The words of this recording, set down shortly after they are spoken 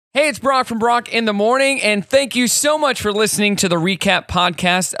Hey, it's Brock from Brock in the Morning, and thank you so much for listening to the recap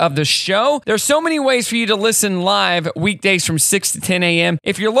podcast of the show. There's so many ways for you to listen live weekdays from 6 to 10 a.m.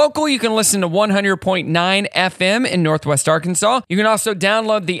 If you're local, you can listen to 100.9 FM in Northwest Arkansas. You can also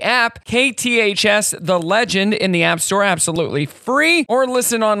download the app, KTHS The Legend, in the App Store, absolutely free, or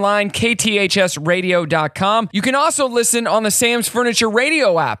listen online, kthsradio.com. You can also listen on the Sam's Furniture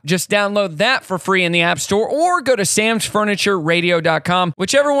Radio app. Just download that for free in the App Store, or go to samsfurnitureradio.com.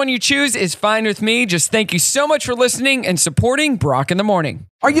 Whichever one you choose is fine with me. Just thank you so much for listening and supporting Brock in the Morning.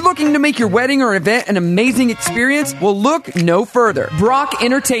 Are you looking to make your wedding or event an amazing experience? Well, look no further. Brock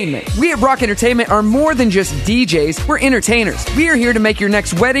Entertainment. We at Brock Entertainment are more than just DJs. We're entertainers. We are here to make your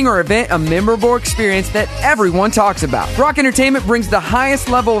next wedding or event a memorable experience that everyone talks about. Brock Entertainment brings the highest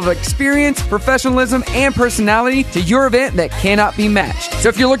level of experience, professionalism, and personality to your event that cannot be matched. So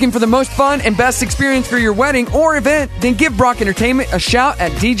if you're looking for the most fun and best experience for your wedding or event, then give Brock Entertainment a shout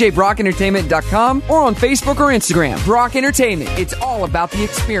at djbrockentertainment.com or on Facebook or Instagram. Brock Entertainment. It's all about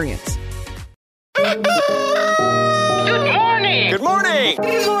the experience. Good morning. Good morning.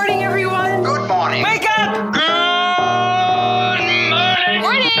 Good morning, everyone. Good morning. Wake up. Good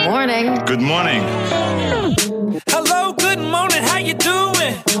morning. Morning. Good morning. Hello, good morning, how you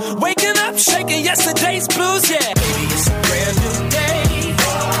doing? Waking up, shaking yesterday's blues, yeah. Baby, it's a brand new day.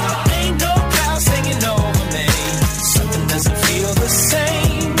 Ain't no clouds hanging over me. Something doesn't feel the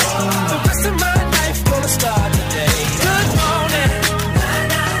same. The rest of my life gonna start today. Good morning.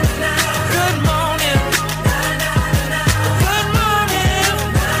 Good morning. Good morning.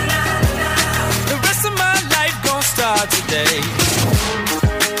 The rest of my life gonna start today.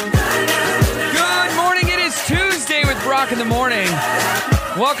 Brock in the Morning.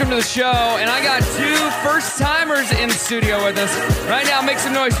 Welcome to the show, and I got two first-timers in the studio with us. Right now, make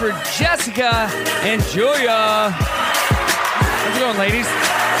some noise for Jessica and Julia. How's it going, ladies?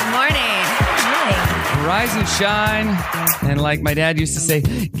 Good morning. Rise and shine. And like my dad used to say,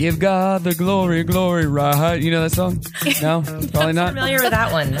 give God the glory, glory, rise. You know that song? No? Probably not? I'm familiar with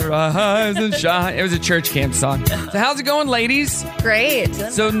that one. Rise and shine. It was a church camp song. So how's it going, ladies? Great.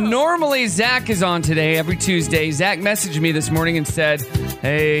 So normally Zach is on today, every Tuesday. Zach messaged me this morning and said,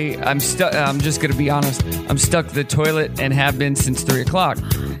 hey, I'm stuck. I'm just going to be honest. I'm stuck to the toilet and have been since 3 o'clock.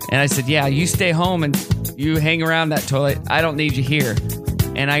 And I said, yeah, you stay home and you hang around that toilet. I don't need you here.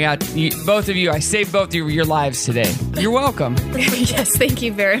 And I got both of you. I saved both of your lives today. You're welcome. Yes, thank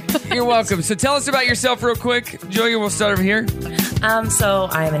you very much. You're welcome. So tell us about yourself real quick. Julia, we'll start over here. So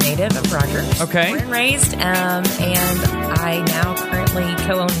I am a native of Rogers. Okay. Born and raised, and I now currently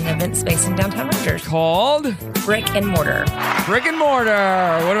co-own an event space in downtown Rogers. Called? Brick and Mortar. Brick and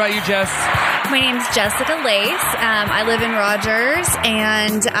Mortar. What about you, Jess? My name's Jessica Lace. I live in Rogers,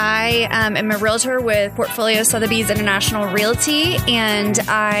 and I am a realtor with Portfolio Sotheby's International Realty, and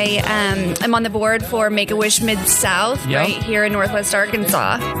I am on the board for Make-A-Wish Mid-South right here in Northwest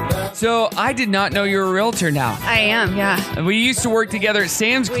Arkansas. So I did not know you were a realtor now. I am, yeah. And we used to work together at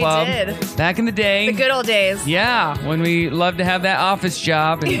Sam's Club. We did. Back in the day. The good old days. Yeah, when we loved to have that office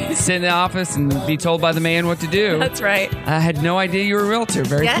job and sit in the office and be told by the man what to do. That's right. I had no idea you were a realtor.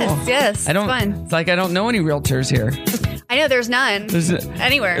 Very cool. Yes, I don't, it's fun. It's like I don't know any realtors here. I know, there's none.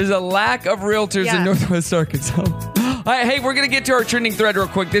 Anywhere. There's a lack of realtors in Northwest Arkansas. All right, hey, we're going to get to our trending thread real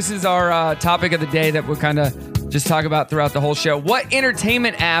quick. This is our topic of the day that we'll kind of just talk about throughout the whole show. What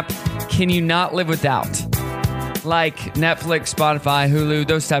entertainment app can you not live without? Like Netflix, Spotify, Hulu,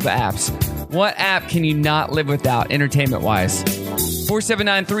 those type of apps. What app can you not live without, entertainment-wise?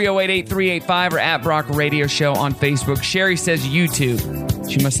 479-308-8385 or at Brock Radio Show on Facebook. Sherry says YouTube.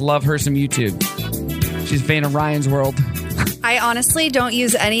 She must love her some YouTube. She's a fan of Ryan's World. I honestly don't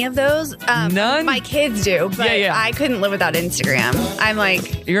use any of those. None? My kids do, but Yeah. I couldn't live without Instagram. I'm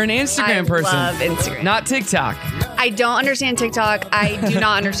like... You're an Instagram person. I love Instagram. Not TikTok. I don't understand TikTok. I do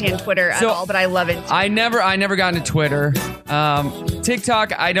not understand Twitter at all, but I love it. I never got into Twitter.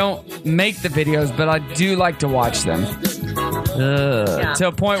 TikTok, I don't make the videos, but I do like to watch them. To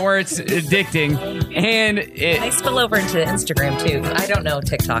a point where it's addicting. And I spill over into Instagram too. I don't know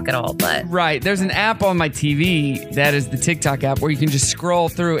TikTok at all, but right, there's an app on my TV that is the TikTok app where you can just scroll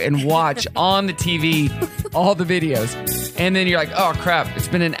through and watch on the TV all the videos. And then you're like, oh crap, it's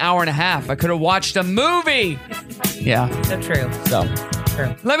been an hour and a half. I could have watched a movie. Yeah. So true. So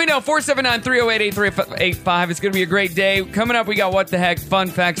True. let me know, 479-308-8385. It's going to be a great day. Coming up, we got What the Heck, fun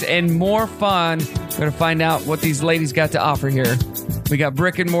facts, and more fun. We're going to find out what these ladies got to offer here. We got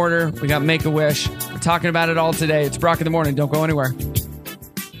Brick and Mortar. We got Make-A-Wish. We're talking about it all today. It's Brock in the Morning. Don't go anywhere.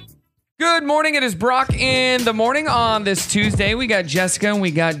 Good morning. It is Brock in the Morning on this Tuesday. We got Jessica and we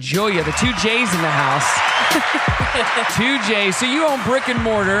got Julia, the two J's in the house. 2J. So you own Brick and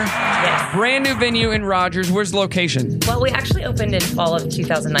Mortar. Yes. Brand new venue in Rogers. Where's the location? Well, we actually opened in fall of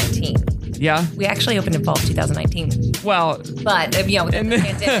 2019. Yeah. We actually opened in fall of 2019. Well, But, within the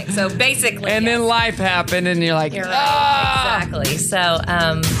pandemic. So basically. and then life happened, and you're like, You're right. Exactly. So,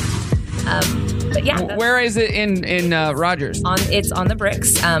 but yeah. Where is it in Rogers? It's on the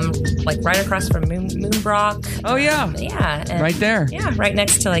bricks, like right across from Moonbrook. Oh, yeah. Yeah. And Right there. Yeah, right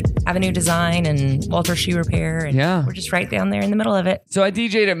next to like Avenue Design and Walter Shoe Repair. And Yeah. we're just right down there in the middle of it. So I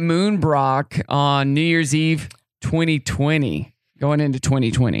DJ'd at Moonbrook on New Year's Eve 2020, going into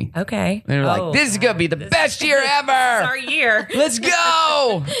 2020. Okay. And they're like, this is going to be the best year ever. It's our year. Let's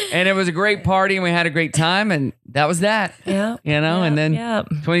go. And it was a great party, and we had a great time, and that was that. Yeah. And then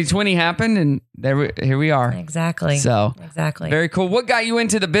 2020 happened, and here we are. Exactly. So exactly. Very cool. What got you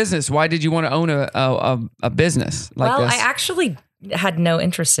into the business? Why did you want to own a business like this? I actually had no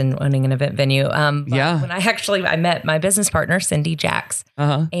interest in owning an event venue. But when I met my business partner, Cindy Jacks,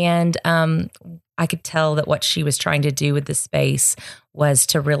 and I could tell that what she was trying to do with the space was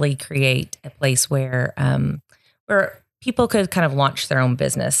to really create a place where people could kind of launch their own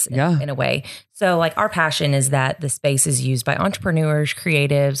business in a way. So like our passion is that the space is used by entrepreneurs,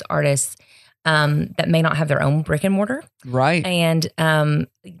 creatives, artists that may not have their own brick and mortar. Right. And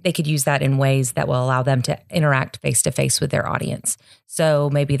they could use that in ways that will allow them to interact face to face with their audience. So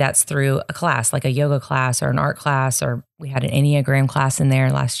maybe that's through a class, like a yoga class or an art class, or we had an Enneagram class in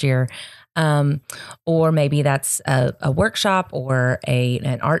there last year. Or maybe that's a workshop or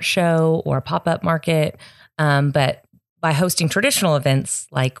an art show or a pop-up market. But by hosting traditional events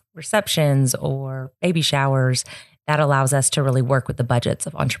like receptions or baby showers, that allows us to really work with the budgets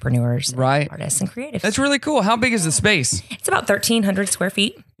of entrepreneurs, artists, and creatives. That's really cool. How big is the space? It's about 1,300 square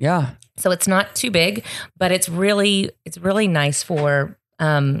feet. Yeah. So it's not too big, but it's really nice for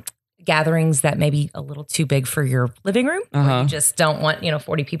gatherings that may be a little too big for your living room. Or you just don't want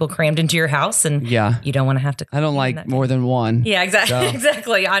 40 people crammed into your house, and you don't want to have to. I don't like more than one. Yeah, exactly. So.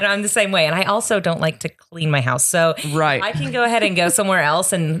 Exactly. I'm the same way, and I also don't like to clean my house. So I can go ahead and go somewhere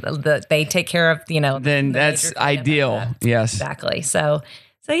else, and they take care of Then that's ideal. Yes, exactly. So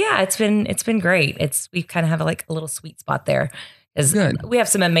yeah, it's been great. We kind of have a little sweet spot there. Good. We have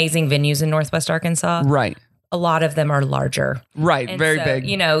some amazing venues in Northwest Arkansas. Right. A lot of them are larger. Right. And very so, big.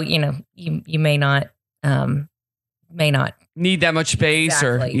 You may not need that much space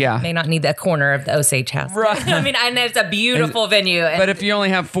may not need that corner of the Osage house. Right. I mean, and it's a beautiful venue. But if you only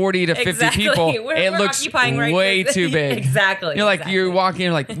have 40 to 50 people, it looks way too big. Exactly. You're walking,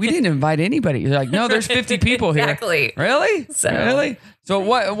 you're like, we didn't invite anybody. You're like, no, there's 50 people here. Exactly. Really? Really? So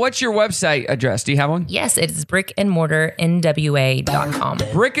what's your website address? Do you have one? Yes, it is brickandmortarnwa.com.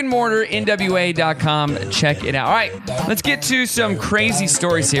 Brickandmortarnwa.com. Check it out. All right, let's get to some crazy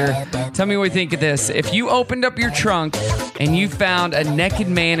stories here. Tell me what you think of this. If you opened up your trunk and you found a naked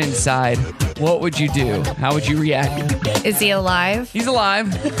man inside, what would you do? How would you react? Is he alive? He's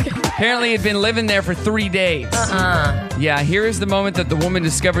alive. Apparently, he'd been living there for 3 days. Yeah, here is the moment that the woman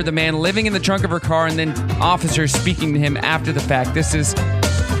discovered the man living in the trunk of her car, and then officers speaking to him after the fact. This is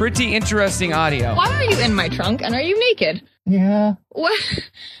pretty interesting audio. Why are you in my trunk and are you naked? Yeah. What?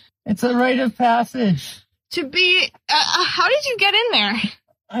 It's a rite of passage. To be. How did you get in there?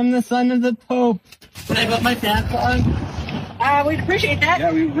 I'm the son of the Pope. Can I put my pants on? We'd appreciate that.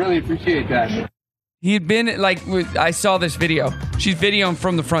 Yeah, we really appreciate that. He had been, I saw this video. She's videoing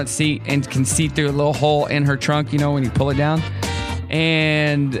from the front seat and can see through a little hole in her trunk, when you pull it down.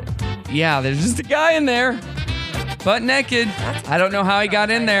 And, yeah, there's just a guy in there, butt naked. I don't know how he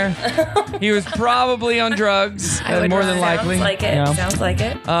got in there. He was probably on drugs, more than likely. Sounds like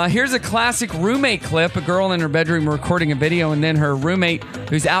it. Here's a classic roommate clip. A girl in her bedroom recording a video, and then her roommate,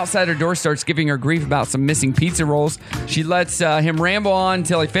 who's outside her door, starts giving her grief about some missing pizza rolls. She lets him ramble on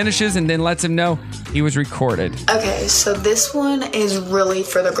until he finishes, and then lets him know he was recorded. Okay, so this one is really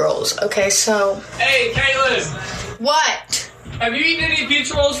for the girls. Okay, so... Hey, Caitlin! What? Have you eaten any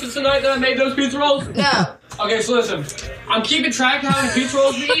pizza rolls since the night that I made those pizza rolls? No. Okay, so listen. I'm keeping track of how many pizza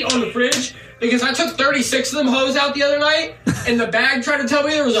rolls we eat on the fridge because I took 36 of them hoes out the other night, and the bag tried to tell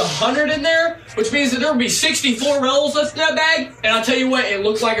me there was 100 in there, which means that there would be 64 rolls left in that bag, and I'll tell you what, it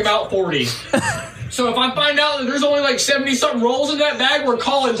looks like about 40. So if I find out that there's only 70-something rolls in that bag, we're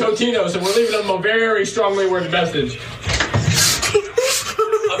calling Totino's, and we're leaving them a very strongly worded message.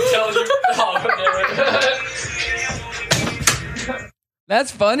 I'm telling you.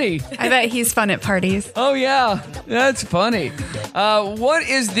 That's funny. I bet he's fun at parties. Oh, yeah. That's funny. What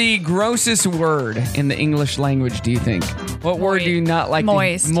is the grossest word in the English language, do you think? What word do you not like?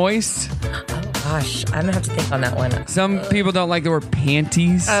 Moist. Moist? Gosh, I'm gonna have to think on that one. Some people don't like the word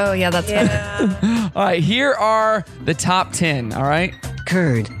panties. Oh, yeah, that's fine. All right, here are the top 10, all right?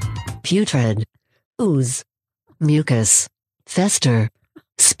 Curd, putrid, ooze, mucus, fester,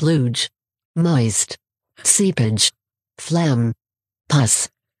 splooge, moist, seepage, phlegm, pus.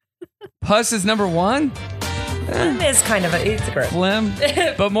 Pus is number 1? Phlegm is kind of it's a gross. Phlegm.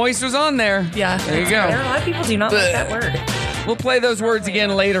 But moist was on there. Yeah. There you There are a go. lot of people do not like that word. We'll play those words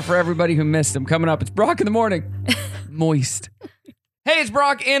again later for everybody who missed them. Coming up, it's Brock in the morning. Moist. Hey, it's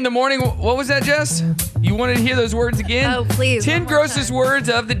Brock in the morning. What was that, Jess? You wanted to hear those words again? Oh, please. 10 one more grossest time. words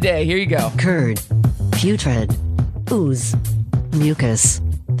of the day. Here you go. Curd, putrid, ooze, mucus,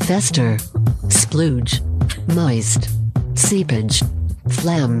 fester, splooge, moist, seepage,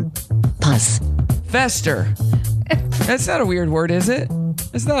 phlegm, pus. Fester. That's not a weird word, is it?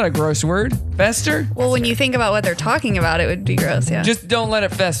 It's not a gross word. Fester? Well, when you think about what they're talking about, it would be gross, yeah. Just don't let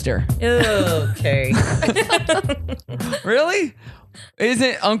it fester. Okay. Really?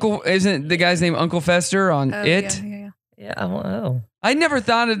 Isn't the guy's name Uncle Fester on Oh, It? Yeah. Yeah. Oh. I never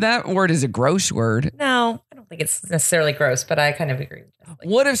thought of that word as a gross word. No, I don't think it's necessarily gross, but I kind of agree with Jess.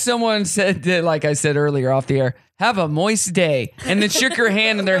 What if someone said that, like I said earlier off the air, have a moist day, and then shook your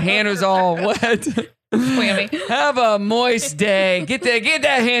hand and their hand was all wet? Have a moist day. Get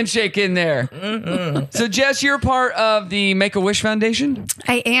that handshake in there. So, Jess, you're part of the Make-A-Wish Foundation.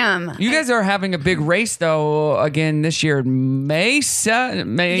 I am. You guys are having a big race, though, again this year, May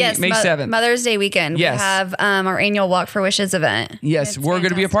 7th. Mother's Day weekend. Yes. We have our annual Walk for Wishes event. Yes, we're going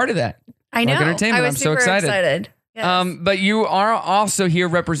to be a part of that. I know. Rock Entertainment. I was I'm so super excited. Yes. But you are also here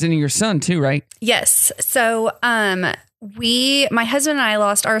representing your son, too, right? Yes. So, my husband and I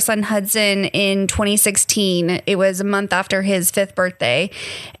lost our son Hudson in 2016. It was a month after his 5th birthday.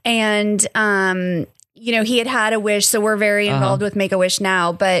 And, he had a wish. So we're very involved with Make-A-Wish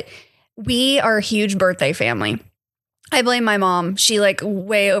now, but we are a huge birthday family. I blame my mom. She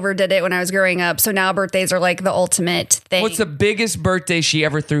way overdid it when I was growing up. So now birthdays are like the ultimate thing. What's the biggest birthday she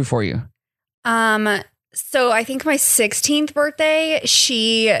ever threw for you? So I think my 16th birthday,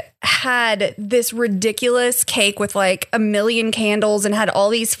 she had this ridiculous cake with like a million candles and had all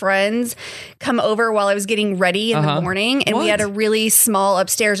these friends come over while I was getting ready in the morning. And we had a really small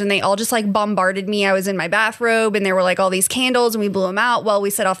upstairs and they all just like bombarded me. I was in my bathrobe and there were like all these candles and we blew them out while we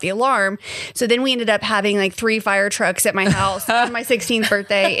set off the alarm. So then we ended up having like 3 fire trucks at my house on my 16th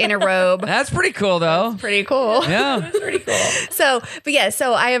birthday in a robe. That's pretty cool though. That's pretty cool. Yeah. That's pretty cool.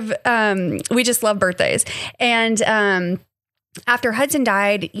 So I have, we just love birthdays. And, after Hudson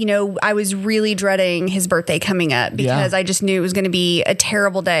died, I was really dreading his birthday coming up because I just knew it was going to be a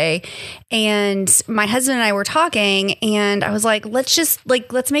terrible day. And my husband and I were talking and I was like,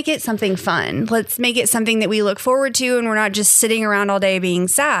 let's make it something fun. Let's make it something that we look forward to. And we're not just sitting around all day being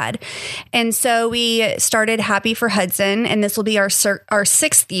sad. And so we started Happy for Hudson, and this will be our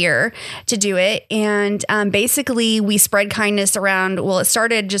 6th year to do it. And basically we spread kindness around. Well, it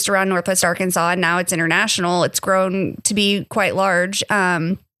started just around Northwest Arkansas and now it's international. It's grown to be quite large.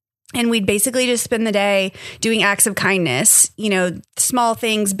 And we'd basically just spend the day doing acts of kindness, small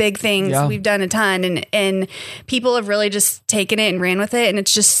things, big things. Yeah. We've done a ton and people have really just taken it and ran with it. And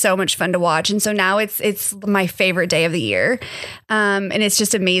it's just so much fun to watch. And so now it's my favorite day of the year. And it's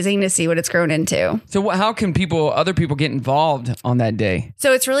just amazing to see what it's grown into. So how can other people get involved on that day?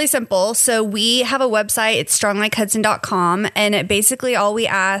 So it's really simple. So we have a website. It's stronglikeHudson.com. And basically all we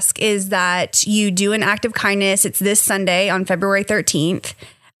ask is that you do an act of kindness. It's this Sunday on February 13th.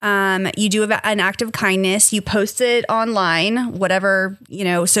 You do an act of kindness, you post it online, whatever,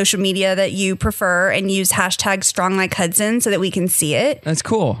 social media that you prefer, and use hashtag #StrongLikeHudson so that we can see it. That's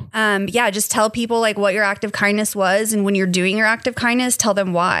cool. Just tell people like what your act of kindness was. And when you're doing your act of kindness, tell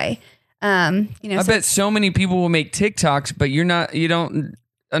them why. I bet so many people will make TikToks, but you don't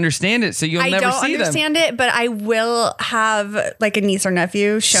understand it. So you'll never see them. I don't understand it, but I will have like a niece or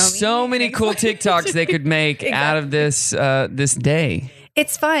nephew show me. So many cool TikToks they could make out of this day.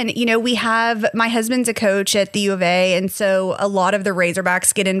 It's fun. We have, my husband's a coach at the U of A. And so a lot of the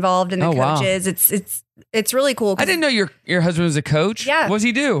Razorbacks get involved in the coaches. Wow. It's really cool. I didn't know your husband was a coach. Yeah. What does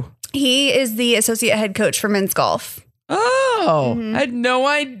he do? He is the associate head coach for men's golf. Oh, I had no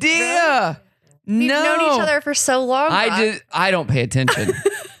idea. Really? We've known each other for so long. I don't pay attention.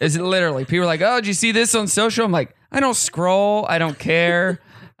 It's literally people are like, oh, did you see this on social? I'm like, I don't scroll. I don't care.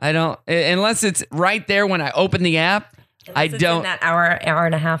 I don't, unless it's right there when I open the app. I It's don't. in that hour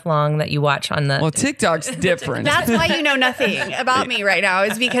and a half long that you watch on the. Well, TikTok's different. That's why you know nothing about me right now,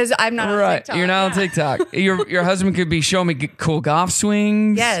 is because I'm not on right. TikTok. You're not on TikTok. Your husband could be showing me cool golf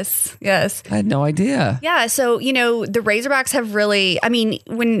swings. Yes. I had no idea. Yeah, so the Razorbacks have really,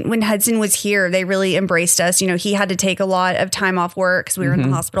 when Hudson was here, they really embraced us. He had to take a lot of time off work because we were in the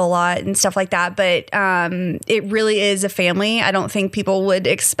hospital a lot and stuff like that. But it really is a family. I don't think people would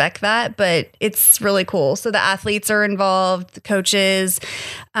expect that, but it's really cool. So the athletes are involved, the coaches.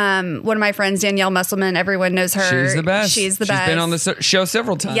 One of my friends, Danielle Musselman, everyone knows her. She's the best. She's She's been on the show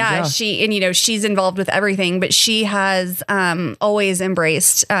several times. Yeah, she's involved with everything, but she has always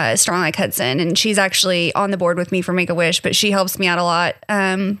embraced Strong Like Hudson, and she's actually on the board with me for Make-A-Wish, but she helps me out a lot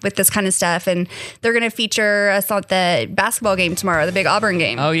with this kind of stuff, and they're going to feature us at the basketball game tomorrow, the big Auburn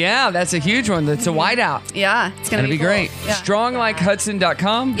game. Oh, yeah. That's a huge one. That's a whiteout. Yeah, it's going to be cool. Great. Yeah.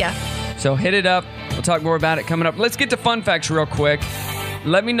 StrongLikeHudson.com. Yeah. So hit it up. We'll talk more about it coming up. Let's get to fun facts real quick.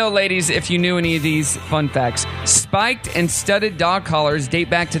 Let me know, ladies, if you knew any of these fun facts. Spiked and studded dog collars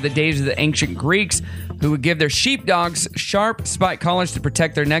date back to the days of the ancient Greeks, who would give their sheepdogs sharp spiked collars to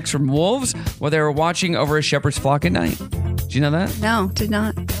protect their necks from wolves while they were watching over a shepherd's flock at night. Did you know that? No, did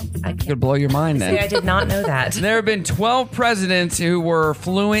not. Could blow your mind then. See, I did not know that. There have been 12 presidents who were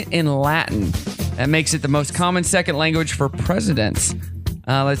fluent in Latin. That makes it the most common second language for presidents.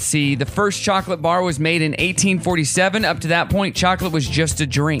 Let's see. The first chocolate bar was made in 1847. Up to that point, chocolate was just a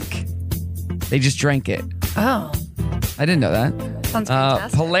drink. They just drank it. Oh. I didn't know that. Sounds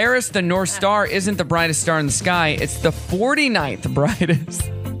fantastic. Polaris, the North Star, isn't the brightest star in the sky. It's the 49th brightest.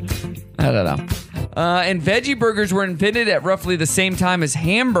 I don't know. And veggie burgers were invented at roughly the same time as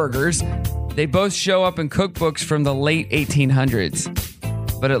hamburgers. They both show up in cookbooks from the late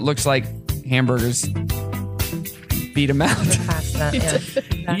 1800s. But it looks like hamburgers beat them out.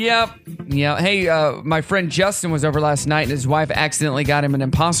 Yep. Hey, my friend Justin was over last night, and his wife accidentally got him an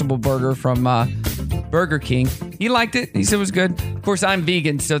Impossible Burger from Burger King. He liked it. He said it was good. Of course, I'm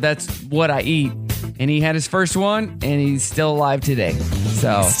vegan, so that's what I eat. And he had his first one, and he's still alive today.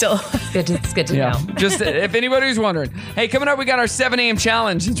 So it's good to know. Just if anybody's wondering. Hey, coming up, we got our 7 a.m.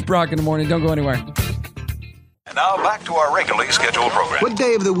 challenge. It's Brock in the morning. Don't go anywhere. And now back to our regularly scheduled program. What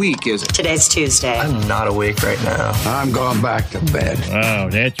day of the week is it? Today's Tuesday. I'm not awake right now. I'm going back to bed. Oh,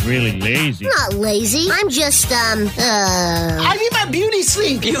 that's really lazy. I'm not lazy. I'm just, I need my beauty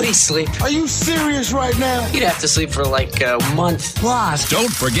sleep. Beauty sleep. Are you serious right now? You'd have to sleep for like a month plus.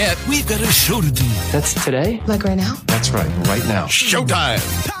 Don't forget, we've got a show to do. That's today? Like right now? That's right, right now.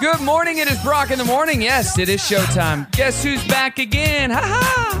 Showtime. Good morning. It is Brock in the morning. Yes, it is showtime. Guess who's back again? Ha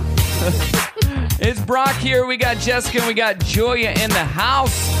ha. It's Brock here. We got Jessica and we got Julia in the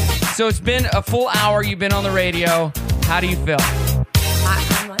house. So it's been a full hour. You've been on the radio. How do you feel?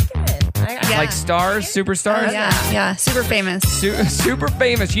 I'm liking it. Like stars, superstars? Yeah. Super famous. Super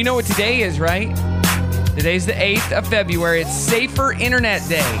famous. You know what today is, right? Today's the 8th of February. It's Safer Internet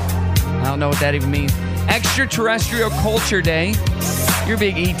Day. I don't know what that even means. Extraterrestrial Culture Day. You're a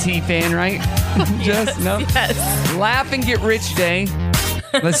big ET fan, right? Yes. Laugh and Get Rich Day.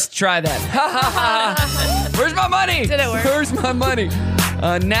 Let's try that. Where's my money? Did it work? Where's my money?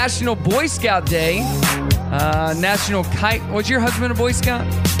 National Boy Scout Day. National Kite. Was your husband a Boy Scout?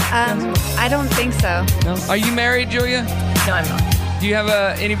 I don't think so. No. Are you married, Julia? No, I'm not. Do you have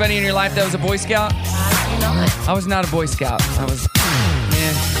anybody in your life that was a Boy Scout? I do not. I was not a Boy Scout.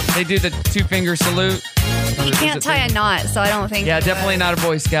 They do the 2-finger salute. You can't tie a knot, so I don't think. Yeah, definitely not a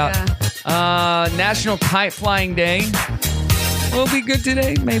Boy Scout. Yeah. National Kite Flying Day. Will be good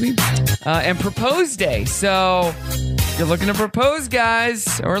today, maybe. And Propose Day. So you're looking to propose,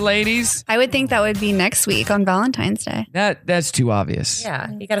 guys or ladies. I would think that would be next week on Valentine's Day. That's too obvious.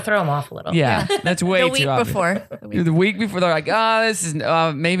 Yeah, you got to throw them off a little. Yeah, that's way The too obvious. The week before, they're like, this is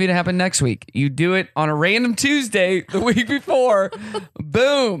maybe to happen next week. You do it on a random Tuesday the week before.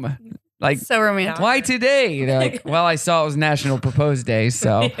 Boom. Like, so romantic. Why today? You're like, well, I saw it was National Propose Day,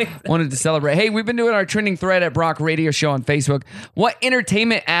 so wanted to celebrate. Hey, we've been doing our trending thread at Brock Radio Show on Facebook. What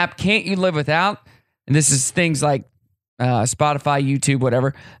entertainment app can't you live without? And this is things like Spotify, YouTube,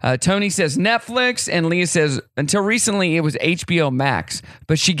 whatever. Tony says Netflix, and Leah says until recently it was HBO Max,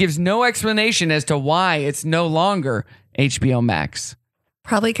 but she gives no explanation as to why it's no longer HBO Max.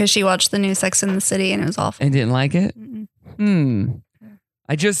 Probably because she watched the new Sex and the City and it was awful. And didn't like it?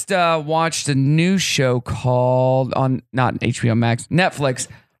 I just watched a new show called on not HBO Max, Netflix,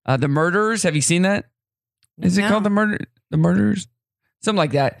 The Murderers. Have you seen that? Is it called The Murderers? Something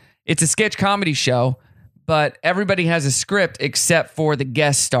like that. It's a sketch comedy show, but everybody has a script except for the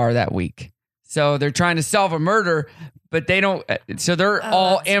guest star that week. So they're trying to solve a murder, but they don't. So they're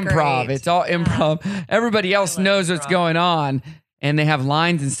all improv. great. It's all improv. Everybody else knows what's going on, and they have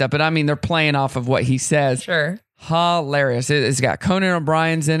lines and stuff. But I mean, they're playing off of what he says. Sure. Hilarious. It's got Conan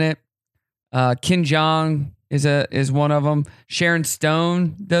O'Brien's in it. Ken Jeong is one of them. Sharon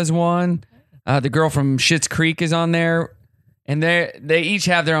Stone does one. The girl from Schitt's Creek is on there, and they each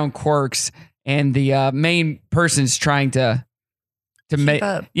have their own quirks. And the main person's trying to make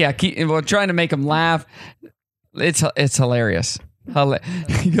trying to make them laugh. It's hilarious.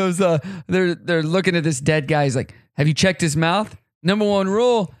 He goes, they're looking at this dead guy. He's like, "Have you checked his mouth? Number one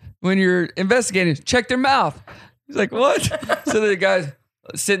rule when you're investigating, check their mouth." He's like, "What?" So the guy's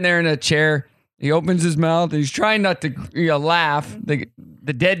sitting there in a chair. He opens his mouth and he's trying not to laugh. The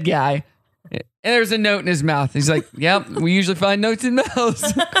dead guy, and there's a note in his mouth. He's like, "Yep, we usually find notes in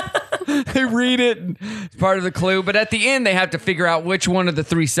mouths." They read it. And it's part of the clue. But at the end, they have to figure out which one of the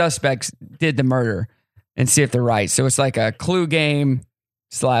three suspects did the murder and see if they're right. So it's like a clue game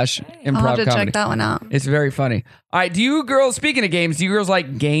 / improv I'll have to comedy. check that one out. It's very funny. All right. Do you girls, speaking of games, do you girls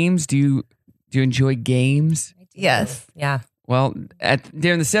like games? Do you enjoy games? Yes. Yeah. Well,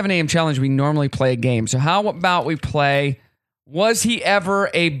 during the 7 a.m. challenge, we normally play a game. So how about we play Was He Ever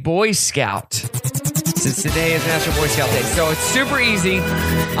a Boy Scout? Since today is National Boy Scout Day. So it's super easy.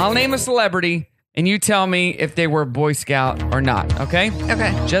 I'll name a celebrity and you tell me if they were a Boy Scout or not. Okay?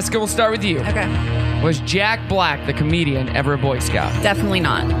 Okay. Jessica, we'll start with you. Okay. Was Jack Black, the comedian, ever a Boy Scout? Definitely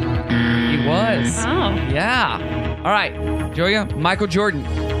not. He was. Oh. Yeah. All right. Julia, Michael Jordan.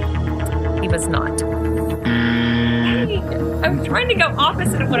 He was not. I'm trying to go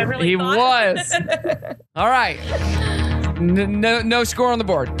opposite of what I really thought. Was. All right. No score on the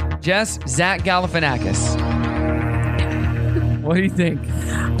board. Jess, Zach Galifianakis. What do you think?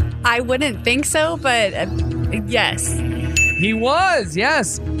 I wouldn't think so, but yes. He was,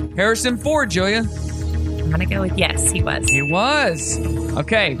 yes. Harrison Ford, Julia. I'm going to go with yes, he was. He was.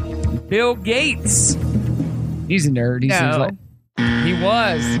 Okay. Bill Gates. He's a nerd. He seems like. He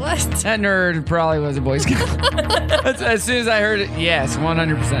was. What? That nerd probably was a Boy Scout. As soon as I heard it, yes,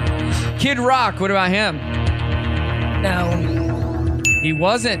 100%. Kid Rock, what about him? No. He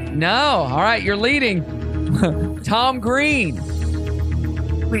wasn't. No. All right, you're leading. Tom Green.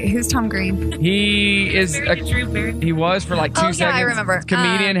 Wait, who's Tom Green? He is. He was for like 2 seconds. I remember.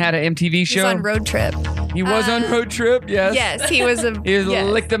 Comedian, had an MTV show. He was on Road Trip. He was on Road Trip. Yes. Yes, he was a. He was yes.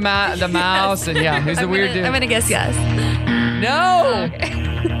 licked the mouse, and yeah, he's a weird dude. I'm gonna guess yes. No. Okay.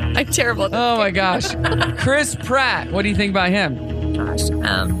 I'm terrible. At this Oh my game. gosh. Chris Pratt. What do you think about him? Gosh.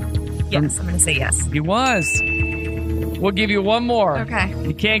 Yes, I'm going to say yes. He was. We'll give you one more. Okay.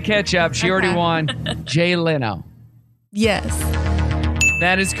 You can't catch up. She already won. Jay Leno. Yes.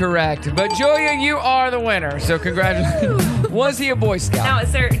 That is correct. But Julia, you are the winner. So congratulations. Was he a Boy Scout? Now,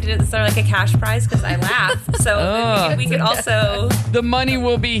 is there like a cash prize? Because I laughed. So we could also. The money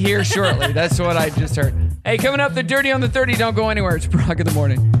will be here shortly. That's what I just heard. Hey, coming up, the Dirty on the 30. Don't go anywhere. It's Brock in the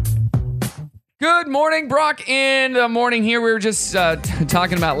morning. Good morning, Brock in the morning here. We were just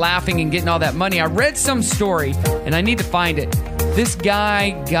talking about laughing and getting all that money. I read some story, and I need to find it. This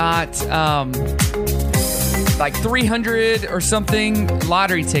guy got like 300 or something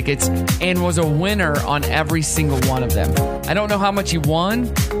lottery tickets and was a winner on every single one of them. I don't know how much he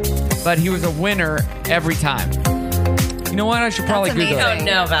won, but he was a winner every time. You know what? I should probably Google it. I don't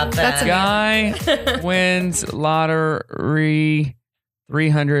know about that. Guy wins lottery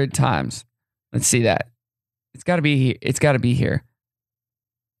 300 times. Let's see that. It's got to be. It's got to be here.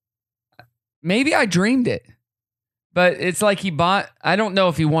 Maybe I dreamed it, but it's like he bought. I don't know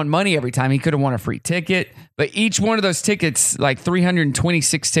if he won money every time. He could have won a free ticket, but each one of those tickets, like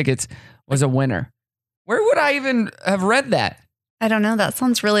 326 tickets, was a winner. Where would I even have read that? I don't know. That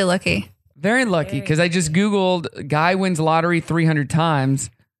sounds really lucky. Very lucky, because I just Googled guy wins lottery 300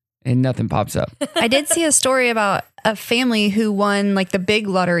 times and nothing pops up. I did see a story about a family who won like the big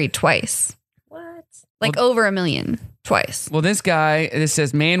lottery twice. What? Like over $1 million twice. Well, this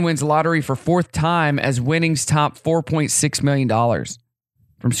says man wins lottery for fourth time as winnings top $4.6 million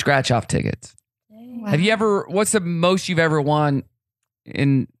from scratch off tickets. Wow. Have you ever, what's the most you've ever won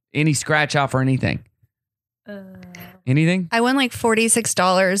in any scratch off or anything? Anything? I won like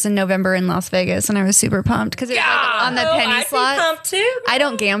 $46 in November in Las Vegas, and I was super pumped because it was like on the penny slot. Pumped too. I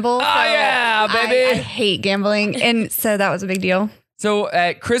don't gamble. Oh, yeah, baby. I hate gambling, and so that was a big deal. So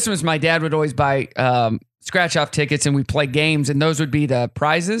at Christmas, my dad would always buy scratch off tickets, and we'd play games, and those would be the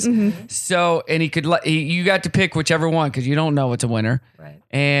prizes. Mm-hmm. So, and you got to pick whichever one because you don't know what's a winner. Right.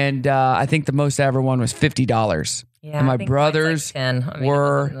 And I think the most I ever won was $50. Yeah, and I my think brothers mine's like 10. I mean,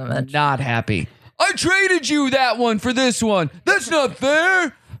 were it wasn't that much. not happy. I traded you that one for this one. That's not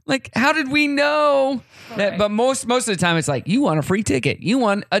fair. Like, how did we know that? But most of the time, it's like, you want a free ticket. You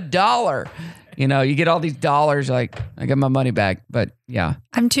want $1. You know, you get all these dollars. Like, I got my money back. But yeah,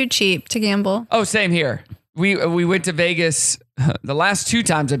 I'm too cheap to gamble. Oh, same here. We went to Vegas. The last 2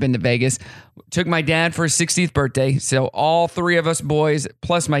 times I've been to Vegas, took my dad for his 60th birthday. So all 3 of us boys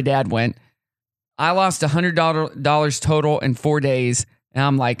plus my dad went. I lost $100 total in 4 days. And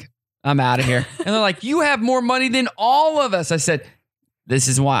I'm like, I'm out of here. And they're like, you have more money than all of us. I said, this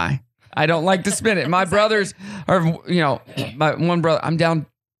is why I don't like to spend it. My brothers are, my one brother, I'm down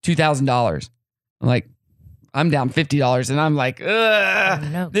 $2,000. I'm like, I'm down $50. And I'm like, ugh.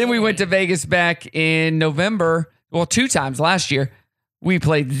 No Then we went to Vegas back in November. Well, 2 times last year. We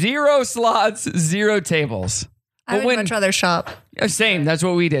played 0 slots, 0 tables. I would much rather shop. Same. That's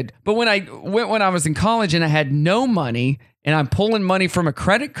what we did. But when I went when I was in college and I had no money and I'm pulling money from a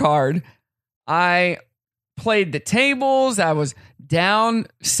credit card, I played the tables. I was down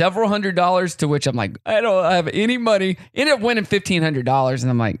several $100s, to which I'm like, I don't have any money. Ended up winning $1,500 and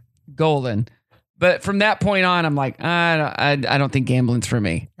I'm like, golden. But from that point on, I'm like, I don't think gambling's for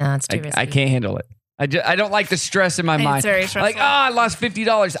me. No, it's too risky. I can't handle it. I don't like the stress in my mind. It's very stressful. Like, I lost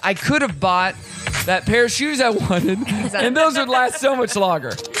 $50. I could have bought that pair of shoes I wanted, and those would last so much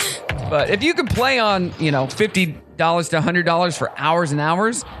longer. But if you can play on, $50 to $100 for hours and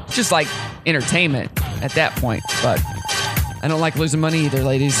hours, it's just like entertainment at that point. But I don't like losing money either,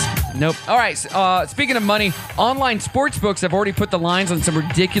 ladies. Nope. All right. Speaking of money, online sports books have already put the lines on some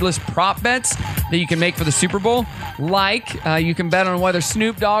ridiculous prop bets that you can make for the Super Bowl. Like, you can bet on whether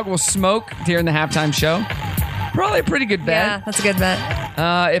Snoop Dogg will smoke during the halftime show. Probably a pretty good bet. Yeah, that's a good bet.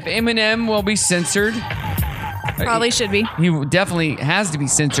 If Eminem will be censored. Probably should be. He definitely has to be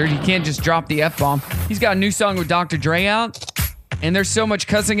censored. He can't just drop the F-bomb. He's got a new song with Dr. Dre out, and there's so much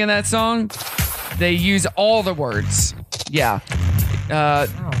cussing in that song. They use all the words. Yeah.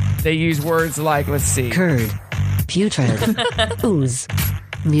 They use words like, let's see. Curd, putrid, ooze,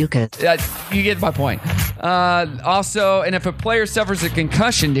 mucus. You get my point. Also, and if a player suffers a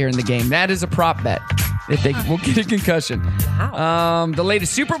concussion during the game, that is a prop bet. If they will get a concussion. Wow. The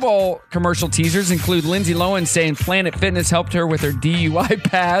latest Super Bowl commercial teasers include Lindsay Lohan saying Planet Fitness helped her with her DUI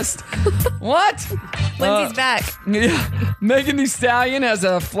past. What? Lindsay's back. Yeah. Megan Thee Stallion has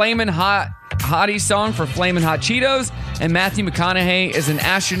a Flamin' Hottie song for Flamin' Hot Cheetos, and Matthew McConaughey is an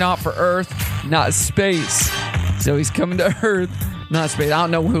astronaut for Earth, not space. So he's coming to Earth, not space. I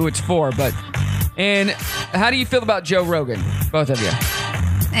don't know who it's for, but. And how do you feel about Joe Rogan? Both of you?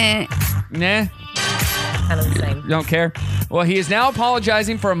 Nah. Kind of the same. You don't care? Well, he is now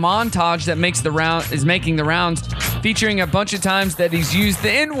apologizing for a montage that is making the rounds, featuring a bunch of times that he's used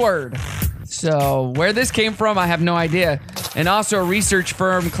the N-word. So where this came from, I have no idea. And also a research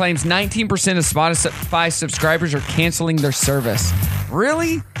firm claims 19% of Spotify subscribers are canceling their service.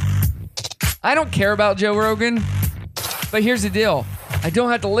 Really? I don't care about Joe Rogan, but here's the deal. I don't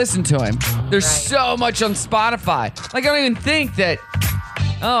have to listen to him. There's so much on Spotify. Like, I don't even think that,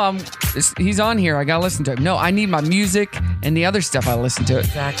 he's on here. I got to listen to him. No, I need my music and the other stuff I listen to.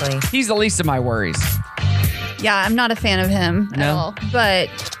 Exactly. He's the least of my worries. Yeah, I'm not a fan of him at all. But,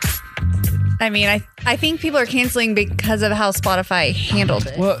 I mean, I think people are canceling because of how Spotify handled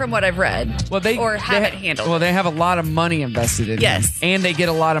it, from what I've read. Well, they haven't handled it. Well, they have a lot of money invested in him. And they get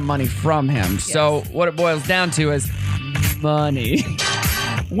a lot of money from him. Yes. So what it boils down to is money.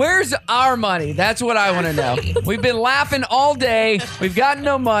 Where's our money? That's what I want to know. We've been laughing all day. We've got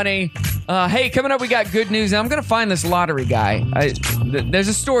no money. Hey, coming up, we got good news. I'm going to find this lottery guy. There's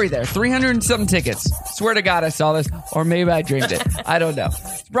a story there. 300 and something tickets. Swear to God I saw this. Or maybe I dreamed it. I don't know.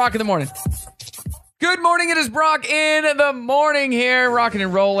 It's Brock in the morning. Good morning. It is Brock in the morning here. Rocking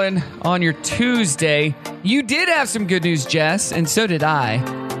and rolling on your Tuesday. You did have some good news, Jess, and so did I.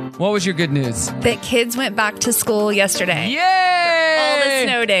 What was your good news? That kids went back to school yesterday. Yay! All the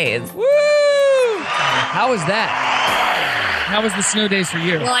snow days. Woo! How was that? How was the snow days for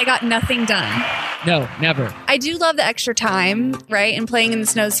you? Well, I got nothing done. No, never. I do love the extra time, right? And playing in the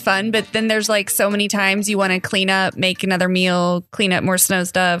snow is fun, but then there's like so many times you want to clean up, make another meal, clean up more snow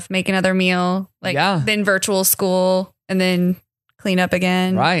stuff, make another meal, then virtual school, and then clean up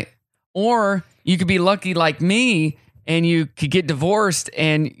again. Right. Or you could be lucky like me and you could get divorced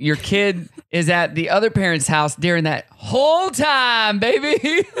and your kid is at the other parent's house during that whole time,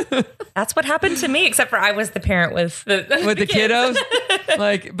 baby. That's what happened to me, except for I was the parent with the kiddos.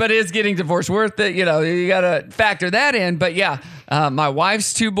 But is getting divorced worth it? You got to factor that in. But yeah, my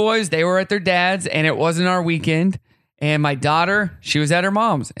wife's 2 boys, they were at their dad's and it wasn't our weekend. And my daughter, she was at her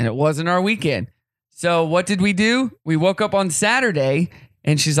mom's and it wasn't our weekend. So what did we do? We woke up on Saturday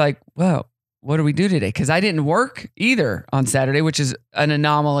and she's like, well, what do we do today? Because I didn't work either on Saturday, which is an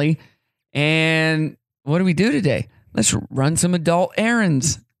anomaly. And what do we do today? Let's run some adult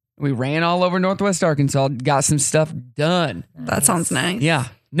errands. We ran all over Northwest Arkansas, got some stuff done. That sounds nice. Yeah.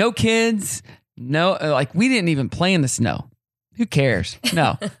 No kids. No, like we didn't even play in the snow. Who cares?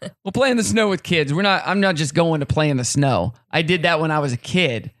 No. We'll play in the snow with kids. I'm not just going to play in the snow. I did that when I was a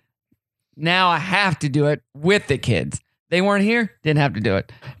kid. Now I have to do it with the kids. They weren't here. Didn't have to do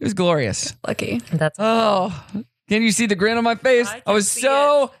it. It was glorious. Lucky. That's can you see the grin on my face? I was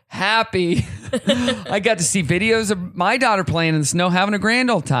so happy. I got to see videos of my daughter playing in the snow, having a grand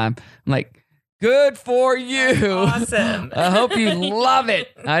old time. I'm like, good for you. That's awesome. I hope you love it.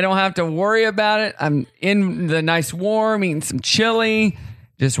 I don't have to worry about it. I'm in the nice warm, eating some chili,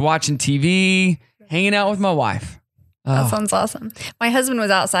 just watching TV, hanging out with my wife. That sounds awesome. My husband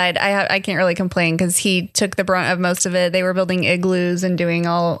was outside. I can't really complain because he took the brunt of most of it. They were building igloos and doing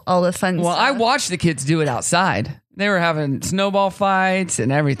all the fun stuff. Well, I watched the kids do it outside. They were having snowball fights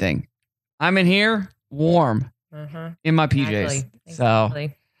and everything. I'm in here, warm, in my PJs.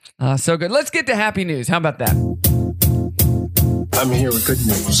 Exactly. So good. Let's get to happy news. How about that? I'm here with good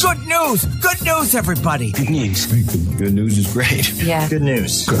news. Good news! Good news, everybody! Good news. Good news is great. Yeah. Good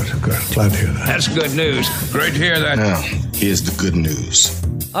news. Good. Glad to hear that. That's good news. Great to hear that. Now, here's the good news.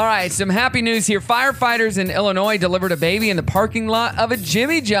 All right, some happy news here. Firefighters in Illinois delivered a baby in the parking lot of a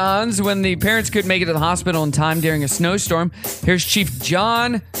Jimmy John's when the parents couldn't make it to the hospital in time during a snowstorm. Here's Chief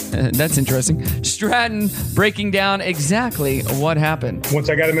John, that's interesting, Stratton, breaking down exactly what happened. Once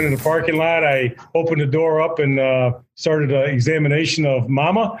I got him into the parking lot, I opened the door up and started an examination of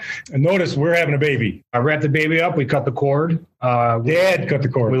Mama. And notice we're having a baby. I wrapped the baby up. We cut the cord. Dad cut the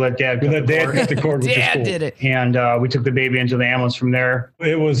cord. We let Dad cut the cord. Dad did it. And we took the baby into the ambulance from there.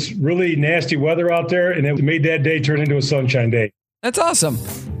 It was really nasty weather out there, and it made that day turn into a sunshine day. That's awesome.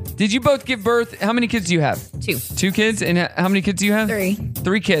 Did you both give birth? How many kids do you have? 2. 2 kids? And how many kids do you have? 3.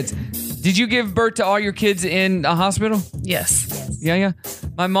 3 kids. Did you give birth to all your kids in a hospital? Yes. Yeah.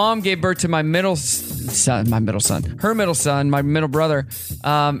 My mom gave birth to my middle son, her middle son, my middle brother,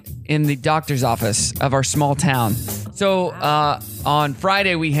 in the doctor's office of our small town. So on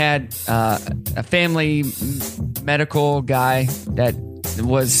Friday, we had a family medical guy that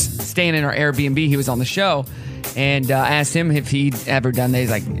was staying in our Airbnb. He was on the show. And I asked him if he'd ever done that.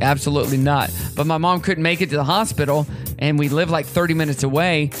 He's like, absolutely not. But my mom couldn't make it to the hospital, and we live like 30 minutes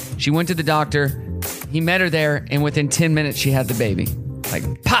away. She went to the doctor. He met her there, and within 10 minutes, she had the baby.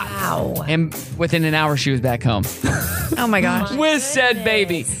 Like, pop! Wow. And within an hour, she was back home. Oh, my gosh. With said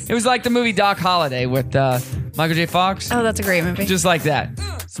baby. It was like the movie Doc Holliday with Michael J. Fox. Oh, that's a great movie. Just like that.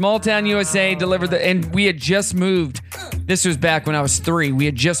 Small town USA delivered and we had just moved. This was back when I was 3. We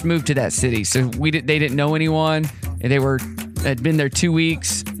had just moved to that city, so they didn't know anyone. They had been there 2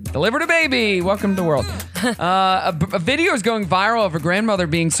 weeks. Delivered a baby. Welcome to the world. A video is going viral of a grandmother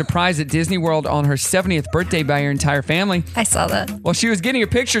being surprised at Disney World on her 70th birthday by her entire family. I saw that. While she was getting a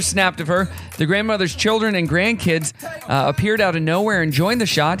picture snapped of her, the grandmother's children and grandkids appeared out of nowhere and joined the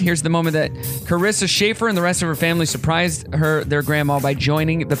shot. Here's the moment that Carissa Schaefer and the rest of her family surprised their grandma by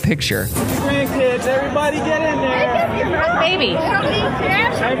joining the picture. Grandkids, everybody get in there. Baby.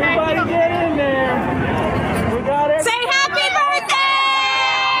 Everybody get in there. We got it. Say happy birthday!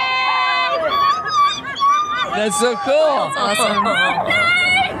 That's so cool. That's awesome.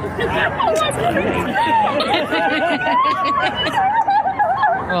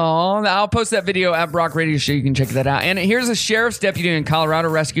 Oh, I'll post that video at Brock Radio Show. You can check that out. And here's a sheriff's deputy in Colorado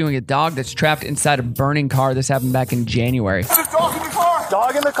rescuing a dog that's trapped inside a burning car. This happened back in January. There's a dog in the car.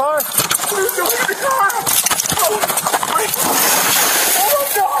 Dog in the car? There's a dog in the car. Oh, my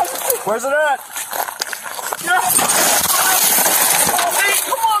God. Where's it at? Yeah. Oh, Hank,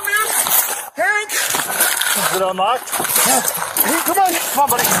 come on, man. Hank. Is it unlocked? Yeah. Hank, come on. Come on,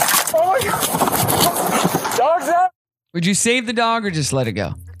 buddy. Oh, my God. Dog's out. Would you save the dog or just let it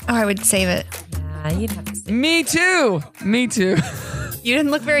go? Oh, I would save it. Yeah, you'd have to save Me too. You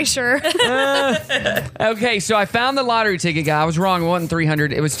didn't look very sure. Okay, so I found the lottery ticket guy. I was wrong. It wasn't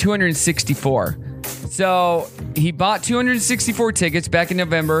 300. It was 264. So he bought 264 tickets back in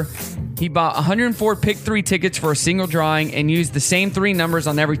November. He bought 104 pick 3 tickets for a single drawing and used the same 3 numbers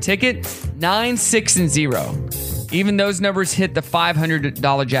on every ticket, 9, 6, and 0. Even those numbers hit the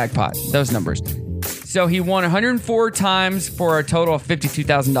 $500 jackpot, those numbers. So he won 104 times for a total of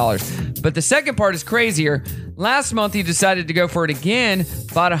 $52,000. But the second part is crazier. Last month, he decided to go for it again,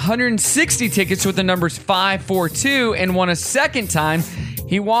 bought 160 tickets with the numbers 5, 4, 2, and won a second time.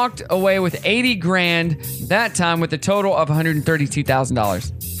 He walked away with 80 grand that time with a total of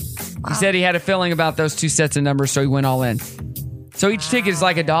 $132,000. He said he had a feeling about those 2 sets of numbers, so he went all in. So each ticket is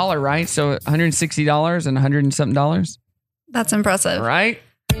like $1, right? So $160 and $100 and something dollars. That's impressive. Right?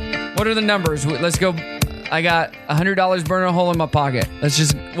 What are the numbers? Let's go. I got $100 burning a hole in my pocket.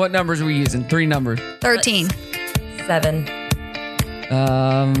 What numbers are we using? 3 numbers. 13. 7.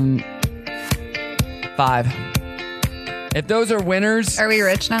 5. If those are winners. Are we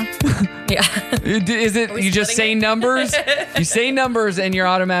rich now? Yeah. Is it you just say numbers? You say numbers and you're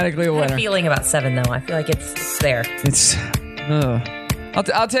automatically a I have winner. a feeling about 7 though. I feel like it's there. It's. I'll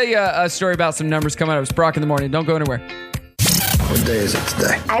tell you a story about some numbers coming up. It's Brock in the morning. Don't go anywhere. What day is it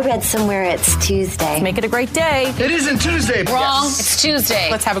today? I read somewhere it's Tuesday. Make it a great day. It isn't Tuesday. Wrong. Yes. It's Tuesday.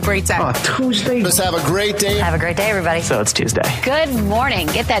 Let's have a great day. Oh, Tuesday. Let's have a great day. Have a great day, everybody. So it's Tuesday. Good morning.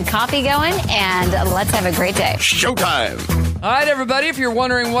 Get that coffee going and let's have a great day. Showtime. All right, everybody. If you're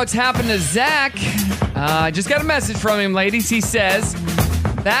wondering what's happened to Zach, I just got a message from him, ladies. He says,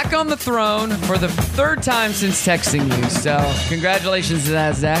 back on the throne for the 3rd time since texting you. So congratulations to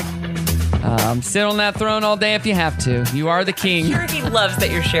that, Zach. Sit on that throne all day if you have to. You are the king. I'm sure he loves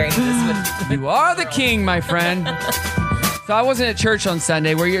that you're sharing this with You are the king, my friend. So I wasn't at church on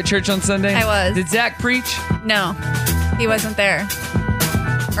Sunday. Were you at church on Sunday? I was. Did Zach preach? No, he wasn't there.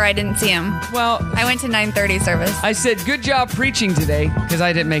 Or I didn't see him. Well, I went to 9:30 service. I said, good job preaching today, because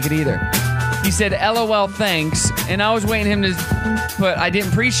I didn't make it either. He said, LOL, thanks. And I was waiting him to put, I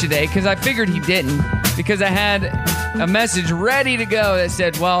didn't preach today, because I figured he didn't. Because I had a message ready to go that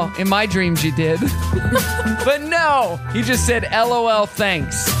said, well, in my dreams you did. But no, he just said, LOL,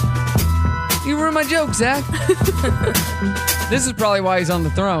 thanks. You ruined my joke, Zach. This is probably why he's on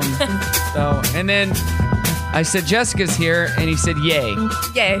the throne. So, and then I said, Jessica's here, and he said, yay.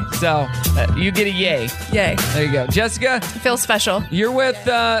 Yay. So you get a yay. Yay. There you go. Jessica. I feel special. You're with,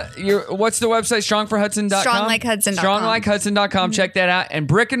 what's the website? Strongforhudson.com? StrongLikeHudson.com. StrongLikeHudson.com. Check that out. And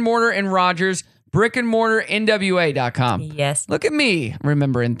Brick and Mortar in Rogers, brickandmortarnwa.com. Yes. Look at me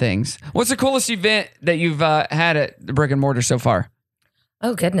remembering things. What's the coolest event that you've had at the Brick and Mortar so far?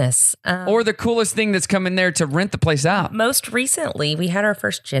 Oh, goodness. Or the coolest thing that's come in there to rent the place out? Most recently, we had our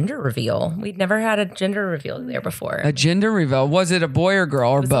first gender reveal. We'd never had a gender reveal there before. A gender reveal. Was it a boy or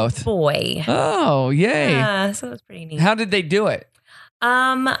girl or both? A boy. Oh, yay. Yeah, so it was pretty neat. How did they do it?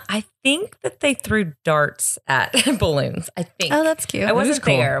 I think that they threw darts at balloons. I think. Oh, that's cute. I wasn't is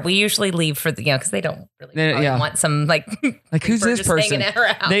cool. there. We usually leave for the, because they don't really Yeah. want some like who's this just person? hanging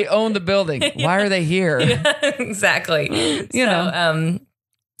around. They own the building. Why are they here? Yeah, exactly. You know.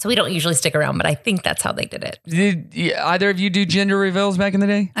 So we don't usually stick around, but I think that's how they did it. Did either of you do gender reveals back in the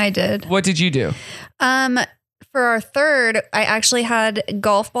day? I did. What did you do? For our 3rd, I actually had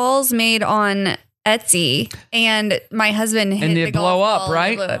golf balls made on Etsy, and my husband hit And the they golf blow up, ball and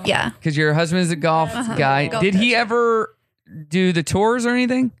right? it blew up. Yeah. Because your husband is a golf guy. Golf Did he coach. ever do the tours or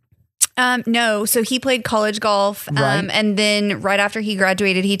anything? No. So he played college golf. Right. And then right after he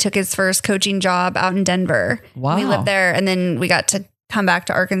graduated, he took his first coaching job out in Denver. Wow. We lived there, and then we got to come back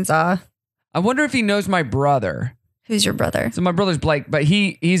to Arkansas. I wonder if he knows my brother. Who's your brother? So my brother's Blake, but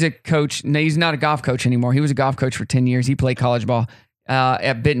he's a coach. No, he's not a golf coach anymore. He was a golf coach for 10 years. He played college ball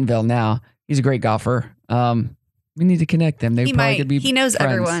at Bentonville now. He's a great golfer. We need to connect them. They He probably might. could be He knows friends.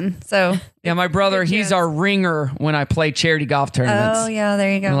 everyone. So Yeah, my brother, he's our ringer when I play charity golf tournaments. Oh yeah,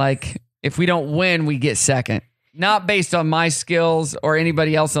 there you go. Like, if we don't win, we get second. Not based on my skills or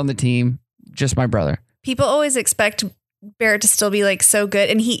anybody else on the team, just my brother. People always expect Barrett to still be like so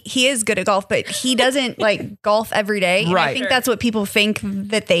good, and he is good at golf, but he doesn't like golf every day. And Right. I think that's what people think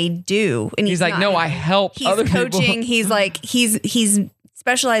that they do. And He's like, not. no, I help He's other coaching. people. He's like he's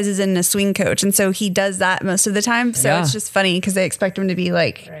specializes in a swing coach, and so he does that most of the time. So Yeah. it's just funny because they expect him to be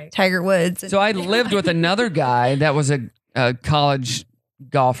like Tiger Woods. So I lived with another guy that was a college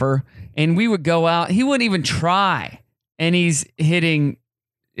golfer, and we would go out. He wouldn't even try, and he's hitting,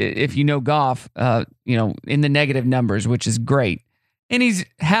 if you know golf, in the negative numbers, which is great. And he's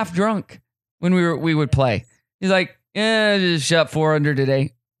half drunk when we would play. He's like, yeah, just shot 4 under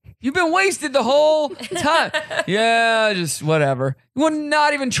today. You've been wasted the whole time. Yeah, just whatever. He would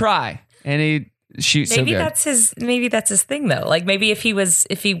not even try, and he shoots so Maybe good. that's his thing though. Like maybe if he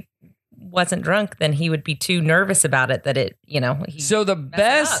wasn't drunk, then he would be too nervous about it that it, So the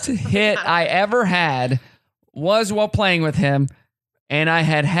best hit I ever had was while playing with him, and I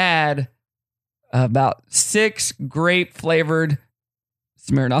had about 6 grape flavored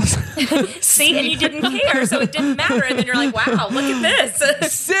Smirnoffs. See, and you didn't care, so it didn't matter. And then you're like, wow, look at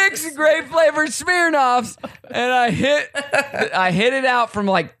this. 6 grape flavored Smirnoffs, and I hit it out from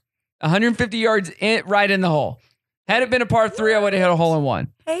like 150 yards right in the hole. Had it been a par 3, I would have hit a hole in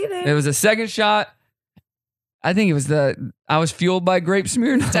one. Hey there. It was a second shot. I think it was I was fueled by grape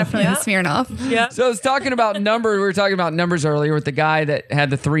Smirnoff. Definitely the Smirnoff. Yeah. So I was talking about numbers. We were talking about numbers earlier with the guy that had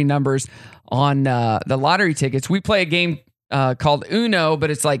the 3 numbers on the lottery tickets. We play a game called Uno,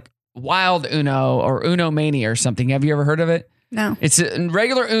 but it's like Wild Uno or Uno Mania or something. Have you ever heard of it? No. It's a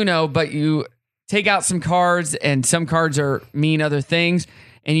regular Uno, but you take out some cards and some cards mean other things,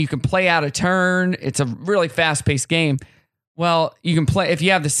 and you can play out a turn. It's a really fast-paced game. Well, you can play, if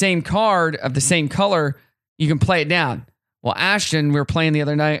you have the same card of the same color, you can play it down. Well, Ashton, we were playing the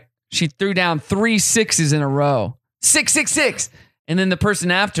other night, she threw down 3 6s in a row. 6, 6, 6. And then the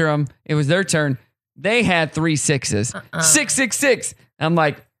person after them, it was their turn. They had 3 6s. 6, 6, 6. I'm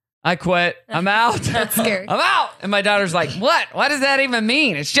like, I quit. I'm out. That's scary. I'm out. And my daughter's like, what? What does that even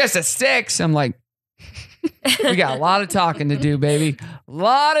mean? It's just a 6. I'm like, we got a lot of talking to do, baby. A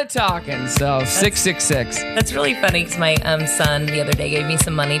lot of talking. So 666. That's really funny because my son the other day gave me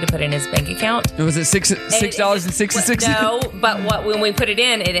some money to put in his bank account. Was it $6.66? No, but when we put it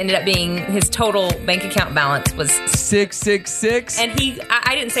in, it ended up being his total bank account balance was 666. And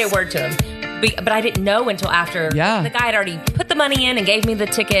I didn't say a word to him. But I didn't know until after the guy had already put the money in and gave me the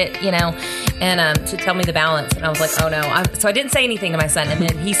ticket, and to tell me the balance. And I was like, oh no. So I didn't say anything to my son. And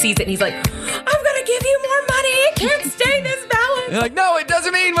then he sees it and he's like, I'm going to give you more money. It can't stay this balance. You're like, no, it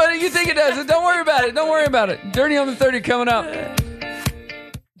doesn't mean what you think it does. Don't worry about it. Don't worry about it. Dirty on the 30 coming up.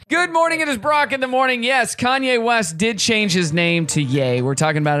 Good morning. It is Brock in the morning. Yes, Kanye West did change his name to Ye. We're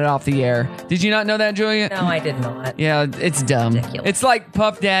talking about it off the air. Did you not know that, Julia? No, I did not. Yeah, it's dumb. Ridiculous. It's like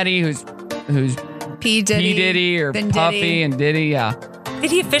Puff Daddy, who's P. Diddy or then Puffy Diddy. and Diddy. Yeah.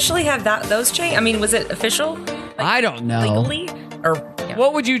 Did he officially have those change? I mean, was it official? I don't know. Legally? Or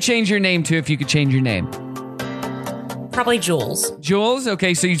what would you change your name to if you could change your name? Probably Jules. Jules?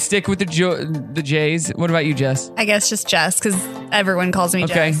 Okay, so you stick with the J's. What about you, Jess? I guess just Jess, because everyone calls me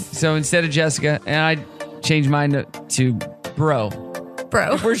Okay, Jess. so instead of Jessica, and I changed mine to Bro.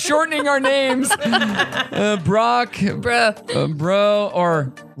 Bro. We're shortening our names. Brock. Bro,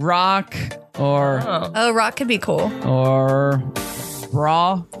 or Rock, or... Oh, Rock could be cool. Or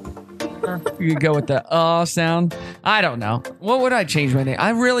Bra. You could go with the sound. I don't know. What would I change my name?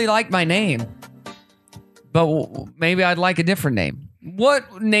 I really like my name. But maybe I'd like a different name.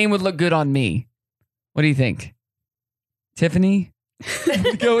 What name would look good on me? What do you think? Tiffany?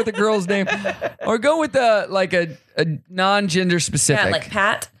 Go with the girl's name. Or go with a non-gender specific. Yeah, like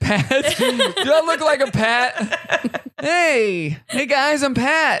Pat. Pat? Do I look like a Pat? Hey guys, I'm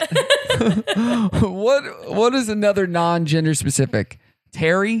Pat. What is another non-gender specific?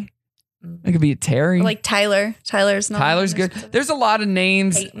 Terry? It could be a Terry. Like Tyler. Tyler's good. There's a lot of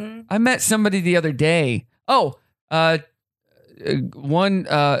names. Peyton. I met somebody the other day. Oh, they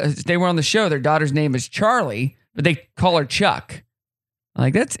were on the show. Their daughter's name is Charlie, but they call her Chuck. I'm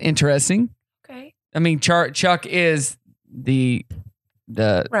like, that's interesting. Okay. I mean, Chuck is the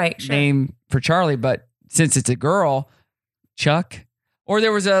right, sure. name for Charlie, but since it's a girl, Chuck. Or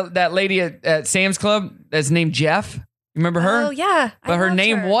there was that lady at Sam's Club that's named Jeff. You remember her? Oh, yeah. But her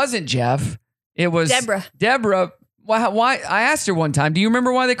name wasn't Jeff. It was Deborah. Why? I asked her one time, do you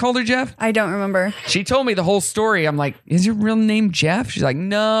remember why they called her Jeff? I don't remember. She told me the whole story. I'm like, is your real name Jeff? She's like,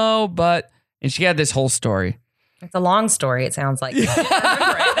 no, but... And she had this whole story. It's a long story, it sounds like. Or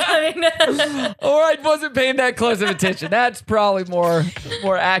I wasn't paying that close of attention. That's probably more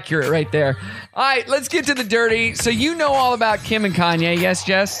accurate right there. All right, let's get to the dirty. So you know all about Kim and Kanye, yes,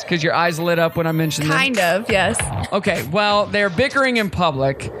 Jess? Because your eyes lit up when I mentioned them. Kind of, yes. Okay, well, they're bickering in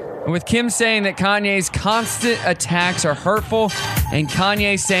public, with Kim saying that Kanye's constant attacks are hurtful, and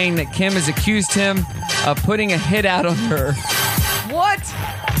Kanye saying that Kim has accused him of putting a hit out on her. What?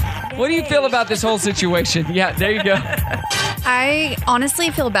 What do you feel about this whole situation? Yeah, there you go. I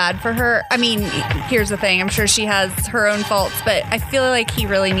honestly feel bad for her. I mean, here's the thing. I'm sure she has her own faults, but I feel like he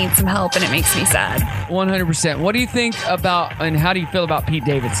really needs some help, and it makes me sad. 100%. What do you think about, and how do you feel about Pete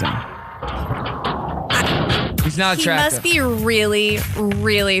Davidson? He's not attractive. He must be really,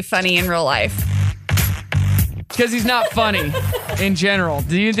 really funny in real life. Because he's not funny in general.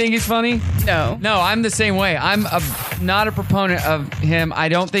 Do you think he's funny? No. No, I'm the same way. I'm not a proponent of him. I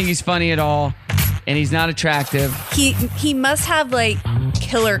don't think he's funny at all, and he's not attractive. He must have, like,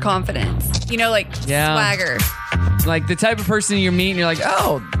 killer confidence. You know, like, swagger. Like the type of person you meet and you're like,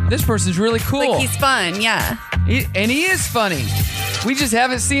 oh, this person's really cool. Like, he's fun, yeah. And he is funny. We just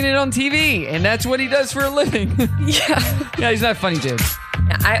haven't seen it on TV, and that's what he does for a living. Yeah, he's not a funny dude.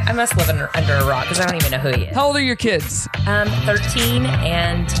 I must live under a rock because I don't even know who he is. How old are your kids? 13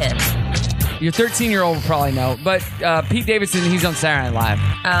 and 10. Your 13-year-old will probably know. But Pete Davidson, he's on Saturday Night Live.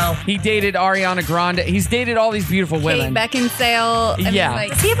 Oh. He dated Ariana Grande. He's dated all these beautiful women. Kate Beckinsale. Yeah.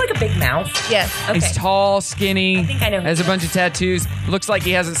 Does he have like a big mouth? Yes. Okay. He's tall, skinny. I think I know who Has a he bunch of tattoos. Looks like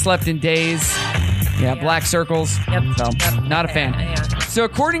he hasn't slept in days. Yeah, black circles. Yep. So, not a fan. Yeah. So,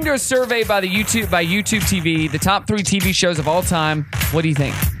 according to a survey by YouTube TV, the top 3 TV shows of all time, what do you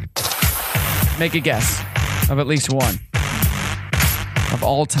think? Make a guess of at least one of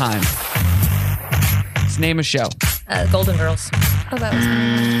all time. Let's name a show. Golden Girls. Oh, that was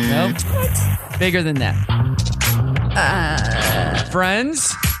Nope. Bigger than that.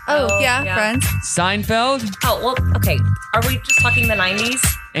 Friends. Yeah, Friends. Seinfeld. Oh, well, okay. Are we just talking the 90s?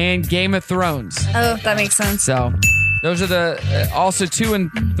 And Game of Thrones. Oh, that makes sense. So, those are the also 2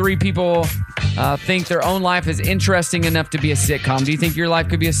 and 3 people think their own life is interesting enough to be a sitcom. Do you think your life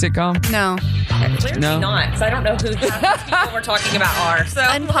could be a sitcom? No. Clearly No? not, because I don't know who half the people we're talking about are. So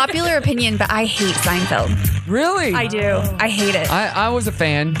Unpopular opinion, but I hate Seinfeld. Really? I do. I hate it. I was a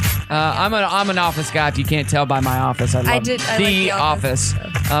fan. I'm an Office guy. If you can't tell by my Office, I love I like The Office.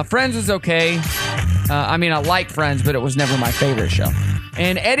 Friends was okay. I like Friends, but it was never my favorite show.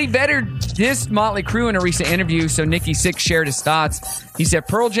 And Eddie Vedder dissed Motley Crue in a recent interview, so Nikki Sixx shared his thoughts. He said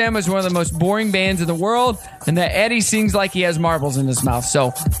Pearl Jam is one of the most boring bands in the world, and that Eddie sings like he has marbles in his mouth.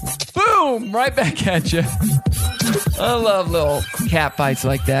 So, boom, right back at you. I love little cat fights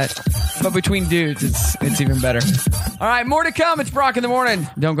like that. But between dudes, it's even better. All right, more to come. It's Brock in the Morning.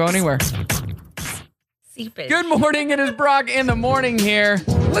 Don't go anywhere. Good morning. It is Brock in the Morning here.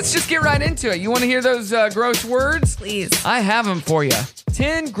 Let's just get right into it. You want to hear those gross words? Please. I have them for you.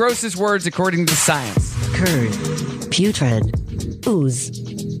 10 grossest words according to science. Curd, putrid,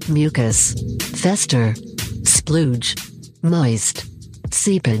 ooze, mucus, fester, splooge, moist,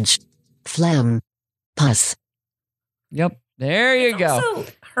 seepage, phlegm, pus. Yep. There you go. Also,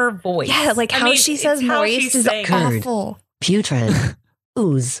 her voice. Yeah, like how she says moist is Curd, awful. putrid,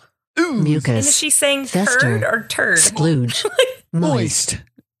 ooze, mucus, And is she saying fester, curd or turd? splooge, moist,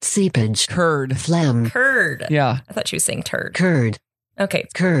 seepage, curd, phlegm, Curd. Yeah. I thought she was saying turd. curd, Okay.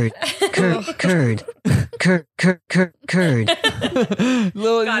 curd, curd, curd, curd, curd, curd.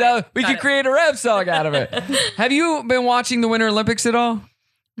 We could create a rap song out of it. Have you been watching the Winter Olympics at all?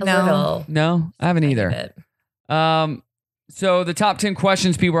 No. No, I haven't either. So the top 10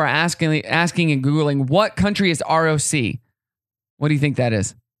 questions people are asking and Googling, what country is ROC? What do you think that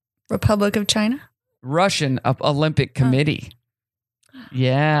is? Republic of China? Russian Olympic Committee.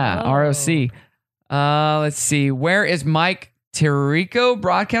 Yeah, ROC. Let's see. Where is Mike Tirico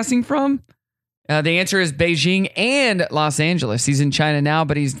broadcasting from? The answer is Beijing and Los Angeles. He's in China now,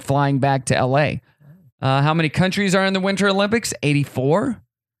 but he's flying back to LA. How many countries are in the Winter Olympics? 84.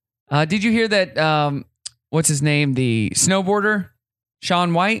 Did you hear that? What's his name? The snowboarder,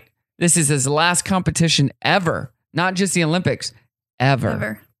 Shaun White. This is his last competition ever. Not just the Olympics.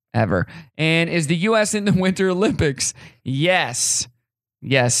 Ever. And is the U.S. in the Winter Olympics? Yes.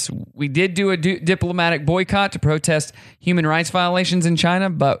 We did do a diplomatic boycott to protest human rights violations in China,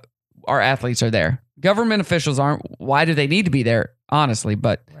 but our athletes are there. Government officials aren't. Why do they need to be there? Honestly,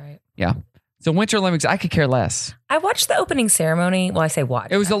 but yeah. So Winter Olympics, I could care less. I watched the opening ceremony. Well, I say watch.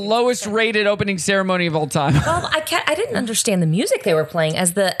 It was the lowest rated opening ceremony of all time. Well, I didn't understand the music they were playing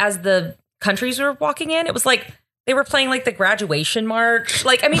as the countries were walking in. It was like they were playing like the graduation march.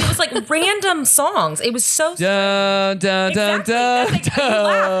 Like, I mean, it was like random songs. It was so da, da, exactly.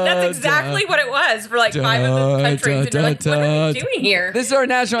 da, That's exactly what it was for like 5 of the countries. And you're like, what are we doing here? This is our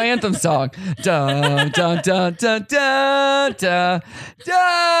national anthem song. Da, da, da, da, da, da,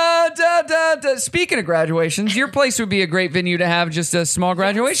 da, da, da, da. Speaking of graduations, your place would be a great venue to have just a small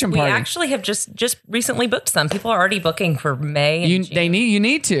graduation We party. actually have just recently booked some. People are already booking for May. And June. You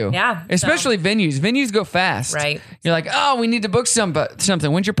need to. Yeah. Especially venues. Venues go fast. Right. You're like, oh, we need to book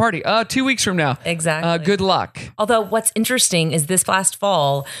something. When's your party? 2 weeks from now. Exactly. Good luck. Although what's interesting is this last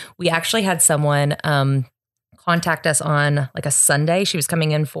fall, we actually had someone contact us on like a Sunday. She was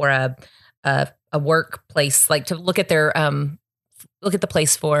coming in for a workplace, like to look at their look at the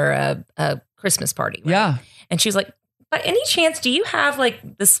place for a Christmas party. Right? Yeah. And she was like, by any chance, do you have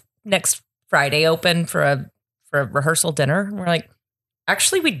like this next Friday open for a rehearsal dinner? And we're like,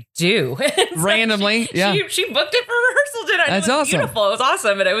 actually, we do. Randomly, yeah. She booked it for a rehearsal dinner. That's it was awesome. Beautiful. It was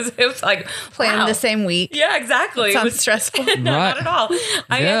awesome, and it was like Planned the same week. Yeah, exactly. Sounds it was stressful. No, not at all.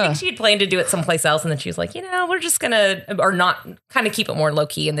 I Yeah. think she had planned to do it someplace else, and then she was like, we're just gonna or not kind of keep it more low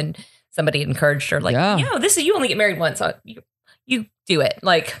key. And then somebody encouraged her, like, this is you only get married once, so you do it.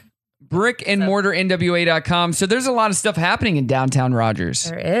 Like brickandmortarnwa.com. So there's a lot of stuff happening in downtown Rogers.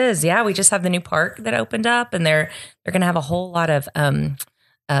 there is, yeah. We just have the new park that opened up, and they're gonna have a whole lot of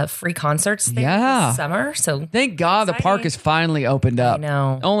free concerts there this summer. So thank God the park is finally opened up. I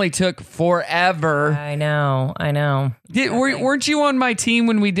know. Only took forever. I know. Weren't you on my team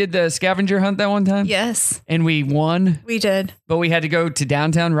when we did the scavenger hunt that one time? Yes. And we won? We did. But we had to go to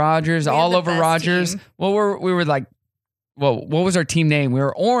downtown Rogers, all over Rogers. Team. Well, we were like, what was our team name? We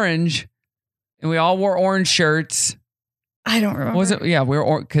were orange, and we all wore orange shirts. I don't remember. Was it? Yeah, we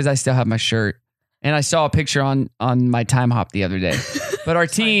were because I still have my shirt. And I saw a picture on my time hop the other day. But our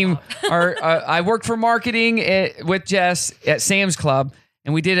team, I worked for marketing with Jess at Sam's Club,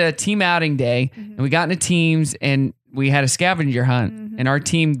 and we did a team outing day, and we got into teams, and we had a scavenger hunt, and our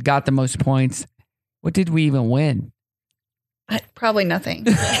team got the most points. What did we even win? Probably nothing.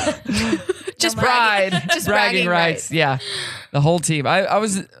 Just pride, just bragging rights. Yeah, the whole team. I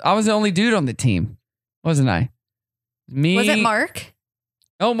was the only dude on the team, wasn't I? Me. Was it Mark?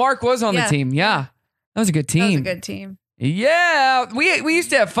 Oh, Mark was on the team. Yeah. That was a good team. That was a good team. Yeah. We used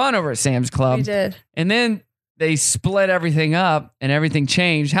to have fun over at Sam's Club. We did. And then they split everything up and everything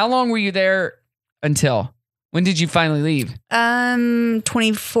changed. How long were you there until? When did you finally leave?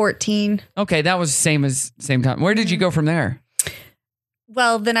 2014. Okay, that was same time. Where did you go from there?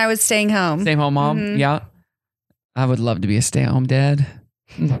 Well, then I was staying home. Stay home mom? Mhm. Yeah. I would love to be a stay-at-home dad.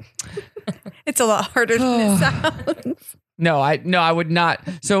 It's a lot harder than it sounds. No, I would not.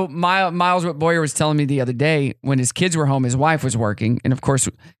 So Miles Boyer was telling me the other day when his kids were home, his wife was working. And of course,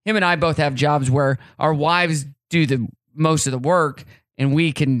 him and I both have jobs where our wives do the most of the work and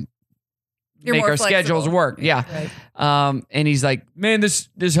we can make our schedules work. Yeah. Right. And he's like, man, this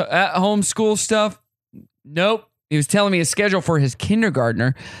at-home school stuff, nope. He was telling me a schedule for his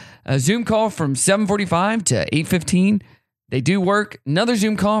kindergartner, a Zoom call from 7:45 to 8:15. They do work. Another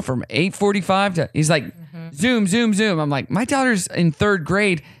Zoom call from 8:45 to. He's like, Zoom. I'm like, my daughter's in 3rd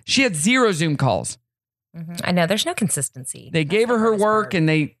grade. She had 0 Zoom calls. I know there's no consistency. They gave her work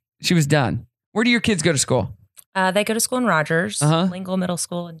and she was done. Where do your kids go to school? They go to school in Rogers, Lingle Middle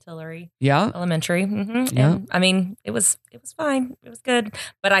School in Tillery. Yeah. Elementary. Yeah. And I mean, it was fine. It was good.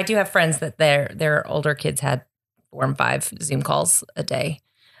 But I do have friends that their older kids had 4 and 5 Zoom calls a day.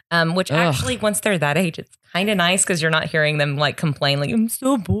 Which actually, once they're that age, it's kind of nice because you're not hearing them like complain, like, I'm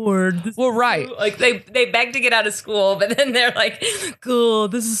so bored. Right. Like they beg to get out of school, but then they're like, cool,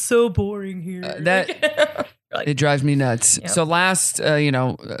 this is so boring here. It drives me nuts. Yep. So last,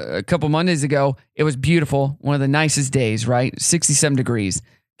 a couple Mondays ago, it was beautiful. One of the nicest days, right? 67 degrees.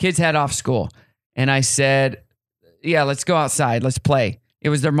 Kids had off school. And I said, yeah, let's go outside. Let's play. It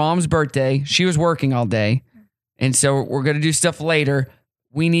was their mom's birthday. She was working all day. And so we're going to do stuff later.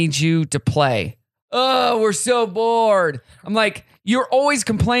 We need you to play. Oh, we're so bored. I'm like, you're always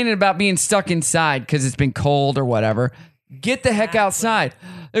complaining about being stuck inside because it's been cold or whatever. Get the heck outside.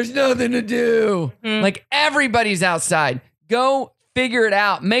 There's nothing to do. Like everybody's outside. Go figure it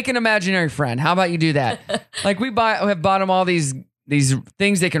out. Make an imaginary friend. How about you do that? Like we have bought them all these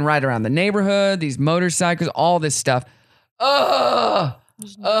things they can ride around the neighborhood, these motorcycles, all this stuff. When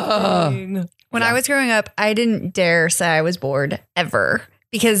I was growing up, I didn't dare say I was bored ever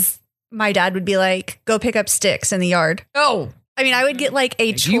because my dad would be like, go pick up sticks in the yard. Oh. I mean, I would get like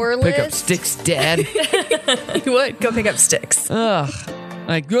a chore list. Pick up sticks, Dad. You would go pick up sticks. Ugh.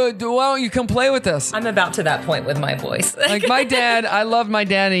 Like, good. Why don't you come play with us? I'm about to that point with my voice. Like my dad, I loved my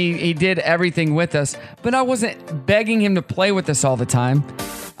dad. He did everything with us, but I wasn't begging him to play with us all the time.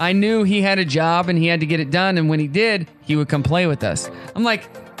 I knew he had a job and he had to get it done. And when he did, he would come play with us. I'm like,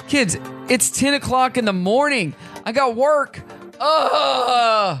 kids, it's 10 o'clock in the morning. I got work.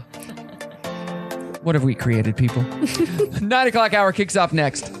 What have we created, people? 9 o'clock hour kicks off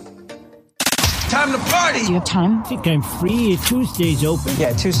next. Time to party. Do you have time? I think I'm free. Tuesday's open.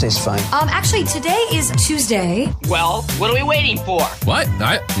 Yeah, Tuesday's fine. Actually, today is Tuesday. Well, what are we waiting for? What?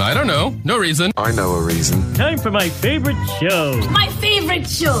 I don't know. No reason. I know a reason. Time for my favorite show. My favorite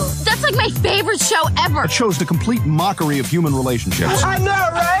show. That's like my favorite show ever. It shows the complete mockery of human relationships. I know,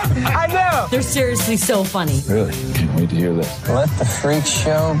 right? I know. They're seriously so funny. Really? Can't wait to hear this. Let the freak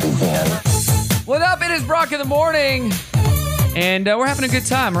show begin. What up? It is Brock in the morning. And we're having a good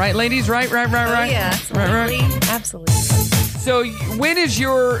time, right, ladies? Right? Oh, yeah, absolutely. Right. Absolutely. So when is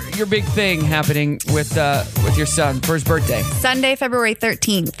your big thing happening with your son for his birthday? Sunday, February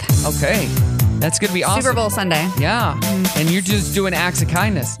 13th. Okay. That's going to be awesome. Super Bowl Sunday. Yeah. And you're just doing acts of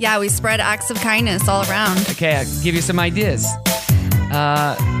kindness. Yeah, we spread acts of kindness all around. Okay, I'll give you some ideas.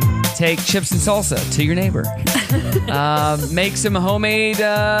 Take chips and salsa to your neighbor. Make some homemade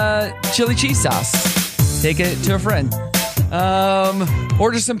chili cheese sauce. Take it to a friend.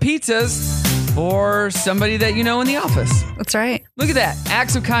 Order some pizzas for somebody that you know in the office. That's right. Look at that.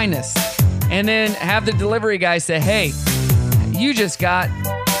 Acts of kindness. And then have the delivery guy say, hey, you just got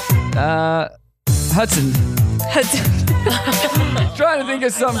Hudson. Trying to think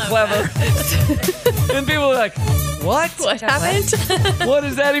of something clever. And people are like, what? What happened? What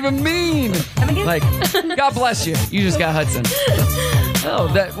does that even mean? Like, God bless you. You just got Hudson. Oh,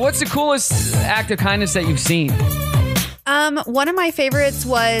 what's the coolest act of kindness that you've seen? One of my favorites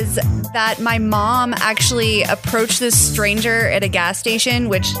was that my mom actually approached this stranger at a gas station,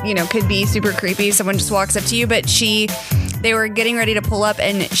 which, you know, could be super creepy. Someone just walks up to you, but they were getting ready to pull up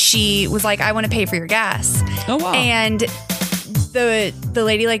and she was like, I want to pay for your gas. Oh, wow. And the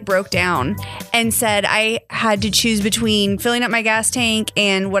lady like broke down and said I had to choose between filling up my gas tank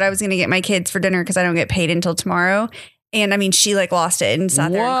and what I was going to get my kids for dinner because I don't get paid until tomorrow. And I mean, she like lost it and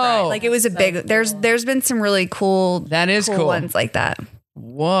sat there and cried. Like it was a big. There's been some really cool. That is cool ones like that.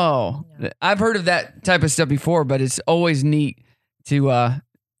 Whoa, I've heard of that type of stuff before, but it's always neat to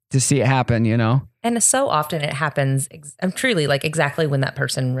see it happen. You know. And so often it happens. I'm truly like exactly when that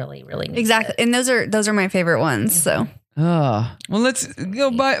person really needs exactly. it. And those are my favorite ones. So. Oh well, let's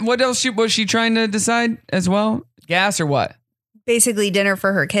go by. What else was she trying to decide as well? Gas or what? Basically, dinner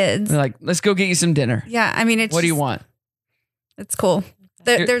for her kids. They're like, let's go get you some dinner. Yeah, I mean, it's. What do you want? It's cool.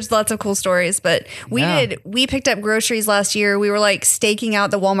 There's lots of cool stories, but we picked up groceries last year. We were like staking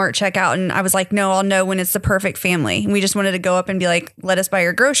out the Walmart checkout, and I was like, no, I'll know when it's the perfect family. And we just wanted to go up and be like, let us buy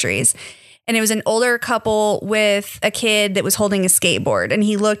your groceries. And it was an older couple with a kid that was holding a skateboard. And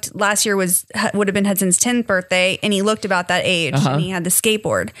he looked, last year would have been Hudson's 10th birthday, and he looked about that age, and he had the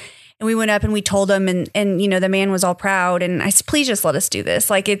skateboard. And we went up and we told him, and you know, the man was all proud. And I said, please just let us do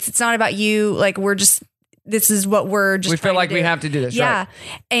this. Like, it's not about you. Like, this is what we're just. We feel like we have to do this. Yeah. Right?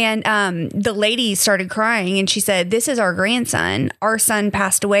 And the lady started crying and she said, this is our grandson. Our son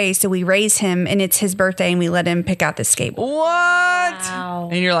passed away. So we raised him and it's his birthday and we let him pick out the skateboard. What? Wow.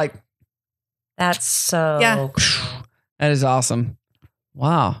 And you're like, that's so. Yeah. That is awesome.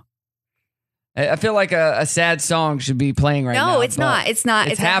 Wow. I feel like a sad song should be playing right now. No, it's not. It's not.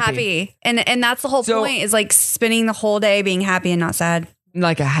 It's happy. And that's the whole point is like spending the whole day being happy and not sad.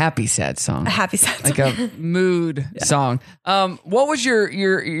 Like a happy sad song. A happy sad song. Like a mood song. What was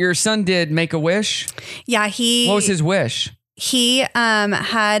your son did Make-A-Wish? Yeah, What was his wish? He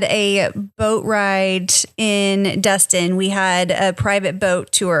had a boat ride in Destin. We had a private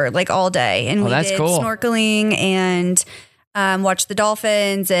boat tour like all day. And we did snorkeling and watched the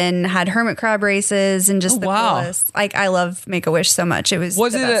dolphins and had hermit crab races and just coolest. Like I love Make-A-Wish so much. It was the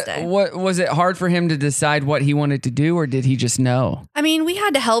best day. Was it hard for him to decide what he wanted to do, or did he just know? I mean, we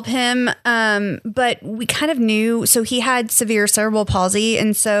had to help him, but we kind of knew. So he had severe cerebral palsy,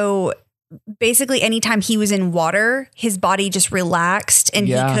 and so basically anytime he was in water, his body just relaxed and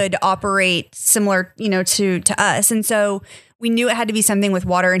he could operate similar, you know, to us. And so we knew it had to be something with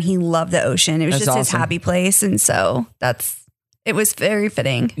water, and he loved the ocean. It was just his happy place. And so it was very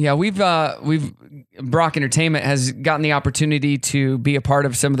fitting. Yeah, we've Brock Entertainment has gotten the opportunity to be a part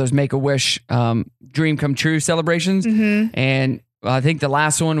of some of those Make-A-Wish Dream Come True celebrations. Mm-hmm. And I think the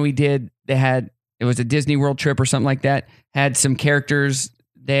last one we did, it was a Disney World trip or something like that, had some characters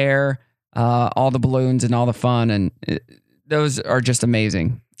there, all the balloons and all the fun. And those are just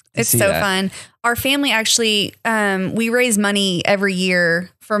amazing. It's so fun. Our family actually, we raise money every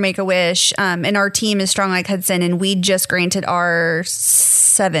year for Make-A-Wish, and our team is Strong Like Hudson, and we just granted our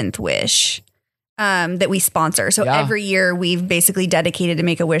 7th wish that we sponsor. So every year we've basically dedicated to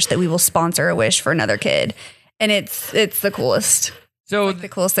Make-A-Wish that we will sponsor a wish for another kid, and it's the coolest. So it's like the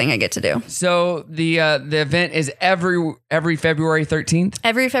coolest thing I get to do. So the event is every February 13th?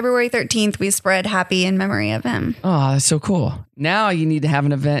 Every February 13th, we spread happy in memory of him. Oh, that's so cool. Now you need to have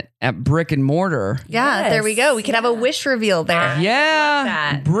an event at Brick and Mortar. Yeah, there we go. We could have a wish reveal there.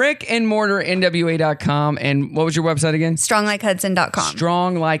 Yeah. Brick and Mortar, NWA.com. And what was your website again? StrongLikeHudson.com.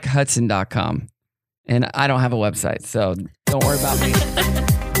 StrongLikeHudson.com. And I don't have a website, so don't worry about me.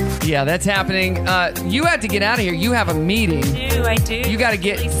 Yeah, that's happening. You have to get out of here. You have a meeting. I do. You got to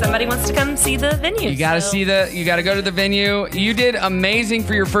get. Somebody wants to come see the venue. You got to you got to go to the venue. You did amazing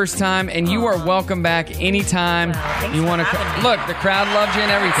for your first time, and you are welcome back anytime you want to. Look, the crowd loved you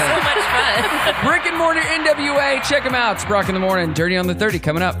and everything. So much fun. Brick and Mortar NWA. Check them out. It's Brock in the Morning. Dirty on the 30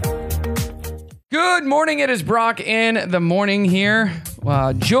 coming up. Good morning. It is Brock in the morning here.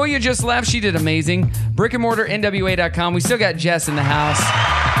 Julia just left. She did amazing. Brick and Mortar NWA.com. We still got Jess in the house.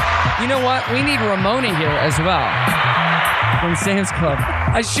 You know what? We need Ramona here as well from Sam's Club.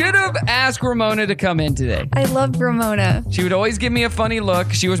 I should have asked Ramona to come in today. I love Ramona. She would always give me a funny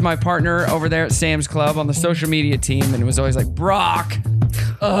look. She was my partner over there at Sam's Club on the social media team, and it was always like, Brock.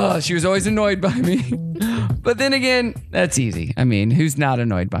 She was always annoyed by me. But then again, that's easy. I mean, who's not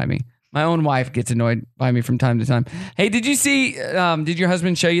annoyed by me? My own wife gets annoyed by me from time to time. Hey, did you see, did your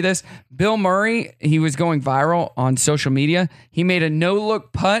husband show you this? Bill Murray, he was going viral on social media. He made a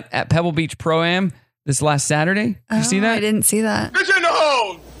no-look putt at Pebble Beach Pro-Am this last Saturday. Did you see that? I didn't see that. Get in the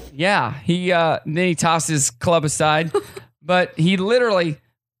hole! Yeah, then he tossed his club aside, but he literally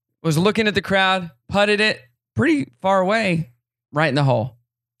was looking at the crowd, putted it pretty far away, right in the hole.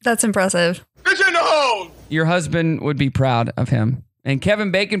 That's impressive. Get in the hole! Your husband would be proud of him. And Kevin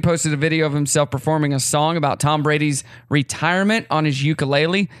Bacon posted a video of himself performing a song about Tom Brady's retirement on his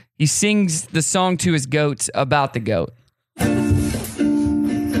ukulele. He sings the song to his goats about the GOAT.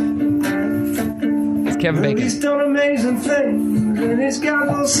 It's Kevin Bacon. He's done amazing things, and he's got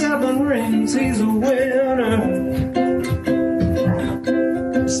those 7 rings. He's a winner.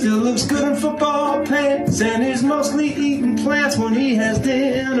 Still looks good in football pants, and he's mostly eating plants when he has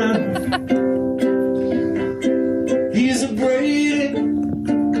dinner. He's a Brady.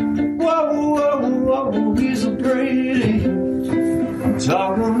 Whoa, whoa, whoa, he's a Brady.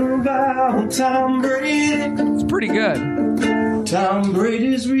 Talking about Tom Brady. It's pretty good. Tom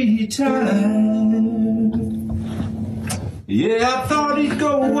Brady's retired. Yeah, I thought he'd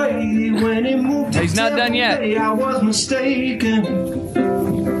go away when he moved to He's not done yet. I was mistaken.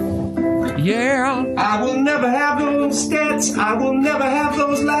 Yeah. I will never have those stats. I will never have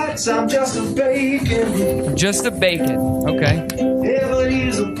those lights. I'm just a bacon. Just a bacon. Okay. Yeah, but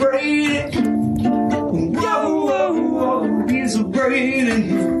he's a Brady. Whoa, whoa, whoa, he's a Brady.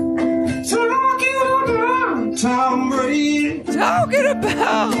 Talking about Tom Brady. Talking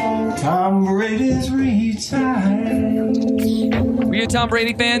about Tom Brady's retired. Were you a Tom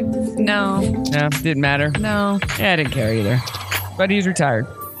Brady fan? No. No, didn't matter. No. Yeah, I didn't care either. But he's retired.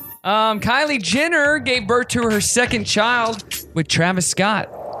 Kylie Jenner gave birth to her second child with Travis Scott.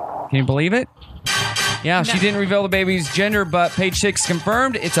 Can you believe it? Yeah, she didn't reveal the baby's gender, but Page Six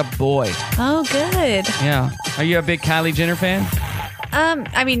confirmed it's a boy. Oh, good. Yeah. Are you a big Kylie Jenner fan?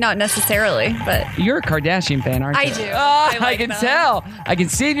 I mean, not necessarily, but You're a Kardashian fan, aren't you? I do. Oh, I I can tell. I can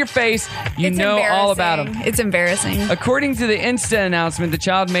see in your face. You It's know all about him. It's embarrassing. According to the Insta announcement, the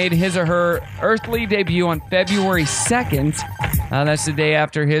child made his or her earthly debut on February 2nd. That's the day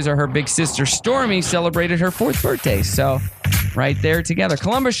after his or her big sister Stormy celebrated her 4th birthday. So, right there together.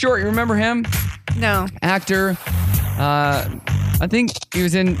 Columbus Short, you remember him? No. Actor. I think he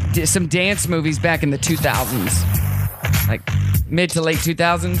was in some dance movies back in the 2000s. Like mid to late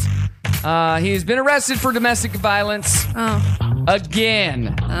 2000s. He has been arrested for domestic violence.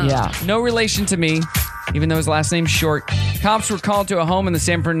 Again. Yeah. No relation to me, even though his last name's Short. Cops were called to a home in the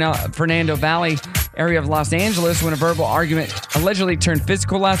San Fernando Valley area of Los Angeles when a verbal argument allegedly turned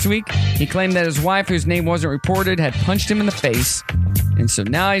physical last week. He claimed that his wife, whose name wasn't reported, had punched him in the face. And so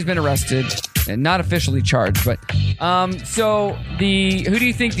now he's been arrested and not officially charged. But so who do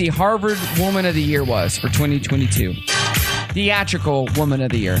you think the Harvard Woman of the Year was for 2022? Theatrical Woman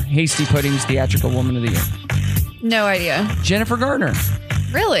of the Year. Hasty Pudding's Theatrical Woman of the Year. No idea. Jennifer Garner.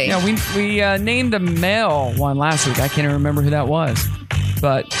 Really? Yeah, we named a male one last week. I can't even remember who that was.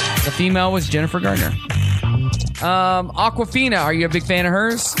 But the female was Jennifer Garner. Awkwafina, are you a big fan of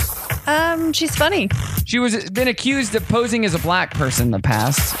hers? She's funny. She was been accused of posing as a black person in the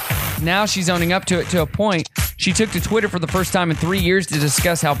past. Now she's owning up to it to a point. She took to Twitter for the first time in 3 years to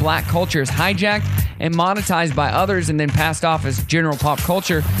discuss how black culture is hijacked and monetized by others and then passed off as general pop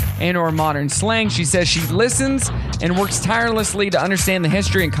culture and or modern slang. She says she listens and works tirelessly to understand the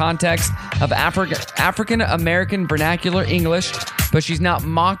history and context of African American vernacular English, but she's not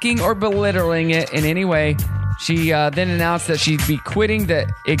mocking or belittling it in any way. She then announced that she'd be quitting the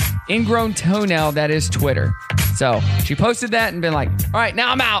ingrown toenail that is Twitter. So she posted that and been like, all right, now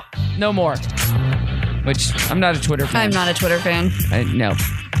I'm out. No more. Which I'm not a Twitter fan. I'm not a Twitter fan. No.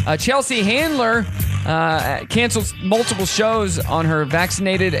 Chelsea Handler cancels multiple shows on her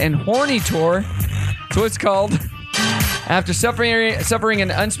Vaccinated and Horny tour. That's what it's called. After suffering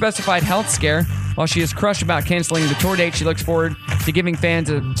an unspecified health scare, while she is crushed about canceling the tour date, she looks forward to giving fans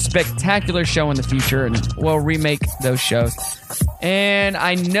a spectacular show in the future and will remake those shows. And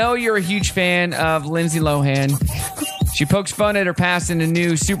I know you're a huge fan of Lindsay Lohan. She pokes fun at her past in a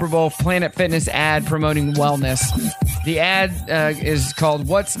new Super Bowl Planet Fitness ad promoting wellness. The ad is called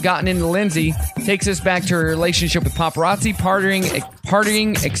What's Gotten Into Lindsay, takes us back to her relationship with paparazzi,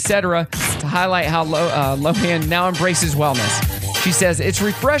 partying, etc., to highlight how Lohan now embraces wellness. She says, it's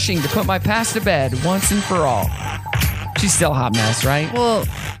refreshing to put my past to bed once and for all. She's still a hot mess, right? Well,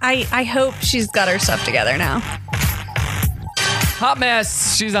 I hope she's got her stuff together now. Hot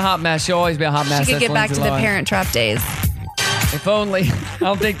mess. She's a hot mess. She'll always be a hot mess. She could get back to the Parent Trap days. If only. I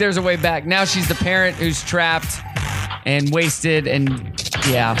don't think there's a way back. Now she's the parent who's trapped and wasted and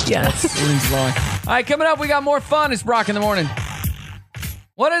Yeah. Yes. Lindsay Lohan. All right, coming up, we got more fun. It's Brock in the morning.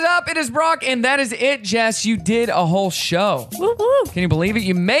 What is up? It is Brock, and that is it, Jess. You did a whole show. Woo woo. Can you believe it?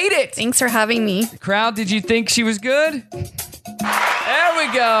 You made it. Thanks for having me. Crowd, did you think she was good? There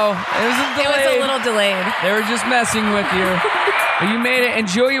we go. It was a little delayed. They were just messing with you. But you made it. And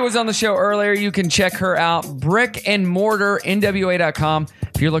Julia was on the show earlier. You can check her out. brickandmortarnwa.com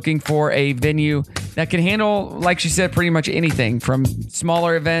if you're looking for a venue that can handle, like she said, pretty much anything from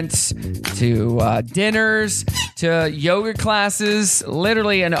smaller events to dinners to yoga classes.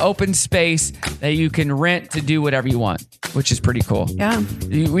 Literally an open space that you can rent to do whatever you want, which is pretty cool. Yeah.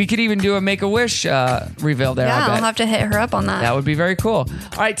 We could even do a Make-A-Wish reveal there. Yeah, I bet. I'll have to hit her up on that. That would be very cool.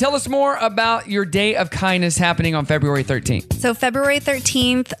 All right, tell us more about your Day of Kindness happening on February 13th. So February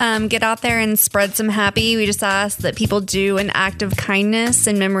 13th, get out there and spread some happy. We just ask that people do an act of kindness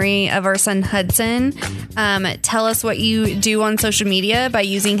in memory of our son Hudson. Tell us what you do on social media by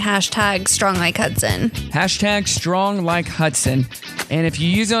using hashtag StrongLikeHudson. Hashtag StrongLikeHudson. And if you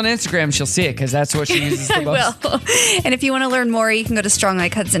use it on Instagram, she'll see it because that's what she uses the most. I will. And if you want to learn more, you can go to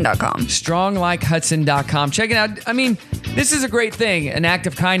StrongLikeHudson.com. StrongLikeHudson.com. Check it out. I mean, this is a great thing, an act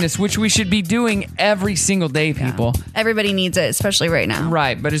of kindness, which we should be doing every single day, people. Yeah. Everybody needs it, especially right now.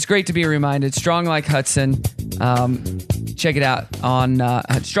 Right, but it's great to be reminded. Strong Like Hudson. Check it out on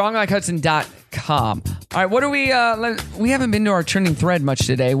StrongLikeHudson.com. All right, what are we haven't been to our trending thread much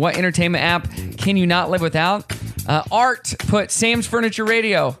today. What entertainment app can you not live without? Art put Sam's Furniture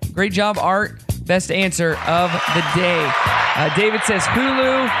Radio. Great job, Art. Best answer of the day. David says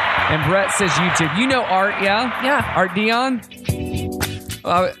Hulu, and Brett says YouTube. You know Art, yeah? Yeah. Art Dion?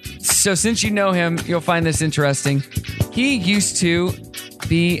 So since you know him, you'll find this interesting. He used to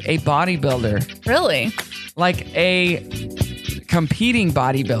be a bodybuilder. Really? Like a competing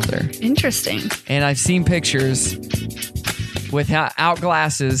bodybuilder. Interesting. And I've seen pictures without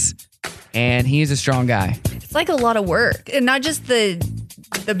glasses, and he's a strong guy. It's like a lot of work. And not just the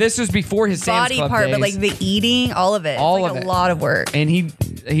this was before his Sam's body Club part, days. but like the eating, all of it. All it's like of it. A lot of work. And he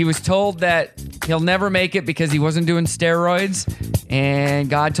was told that he'll never make it because he wasn't doing steroids, and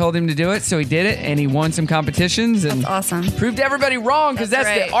God told him to do it, so he did it, and he won some competitions and awesome. Proved everybody wrong because that's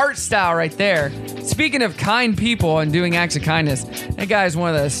right. the art style right there. Speaking of kind people and doing acts of kindness, that guy is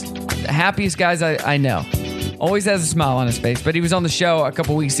one of the happiest guys I know. Always has a smile on his face, but he was on the show a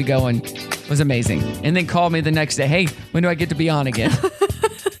couple weeks ago and was amazing. And then called me the next day, hey, when do I get to be on again?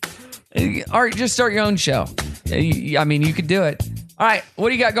 Art, just start your own show. I mean, you could do it. All right, what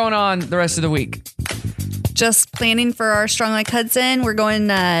do you got going on the rest of the week? Just planning for our Strong Like Hudson. We're going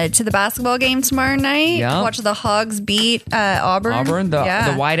to the basketball game tomorrow night. Yeah. Watch the Hogs beat Auburn. The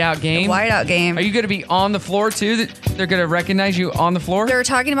whiteout game. The whiteout game. Are you going to be on the floor too? They're going to recognize you on the floor? They're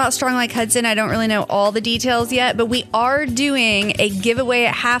talking about Strong Like Hudson. I don't really know all the details yet, but we are doing a giveaway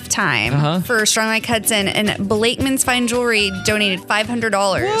at halftime for Strong Like Hudson, and Blakeman's Fine Jewelry donated $500.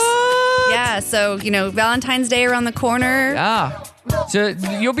 What? Yeah, so, Valentine's Day around the corner. Yeah. So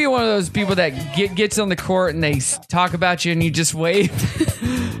you'll be one of those people that gets on the court and they talk about you and you just wave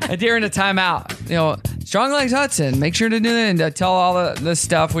during a timeout. Strong Like Hudson, make sure to do that and tell all the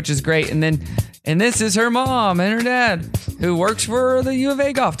stuff, which is great. And this is her mom and her dad who works for the U of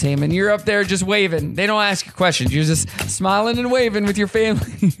A golf team. And you're up there just waving. They don't ask you questions. You're just smiling and waving with your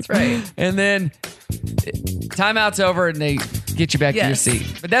family. That's right. And then timeout's over and they get you back to your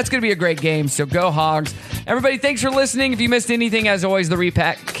seat. But that's going to be a great game, so go Hogs. Everybody, thanks for listening. If you missed anything, as always, the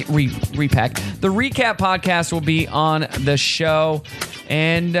recap podcast will be on the show.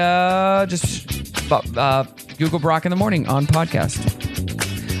 And just Google Brock in the Morning on podcast.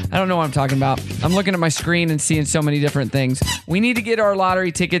 I don't know what I'm talking about. I'm looking at my screen and seeing so many different things. We need to get our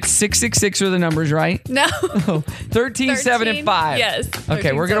lottery tickets. 666 are the numbers, right? No. 13, 7, and 5. Yes.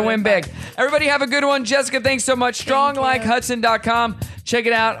 Okay, we're going to win big. Everybody have a good one. Jessica, thanks so much. StrongLikeHudson.com. Check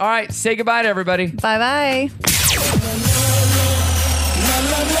it out. All right, say goodbye to everybody. Bye-bye.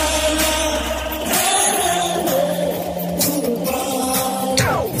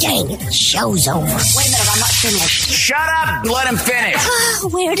 Dang it, the show's over. Wait a minute, I'm not finished. Shut up! Let him finish.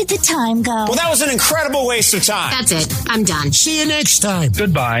 Where did the time go? Well, that was an incredible waste of time. That's it. I'm done. See you next time.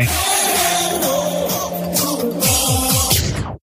 Goodbye.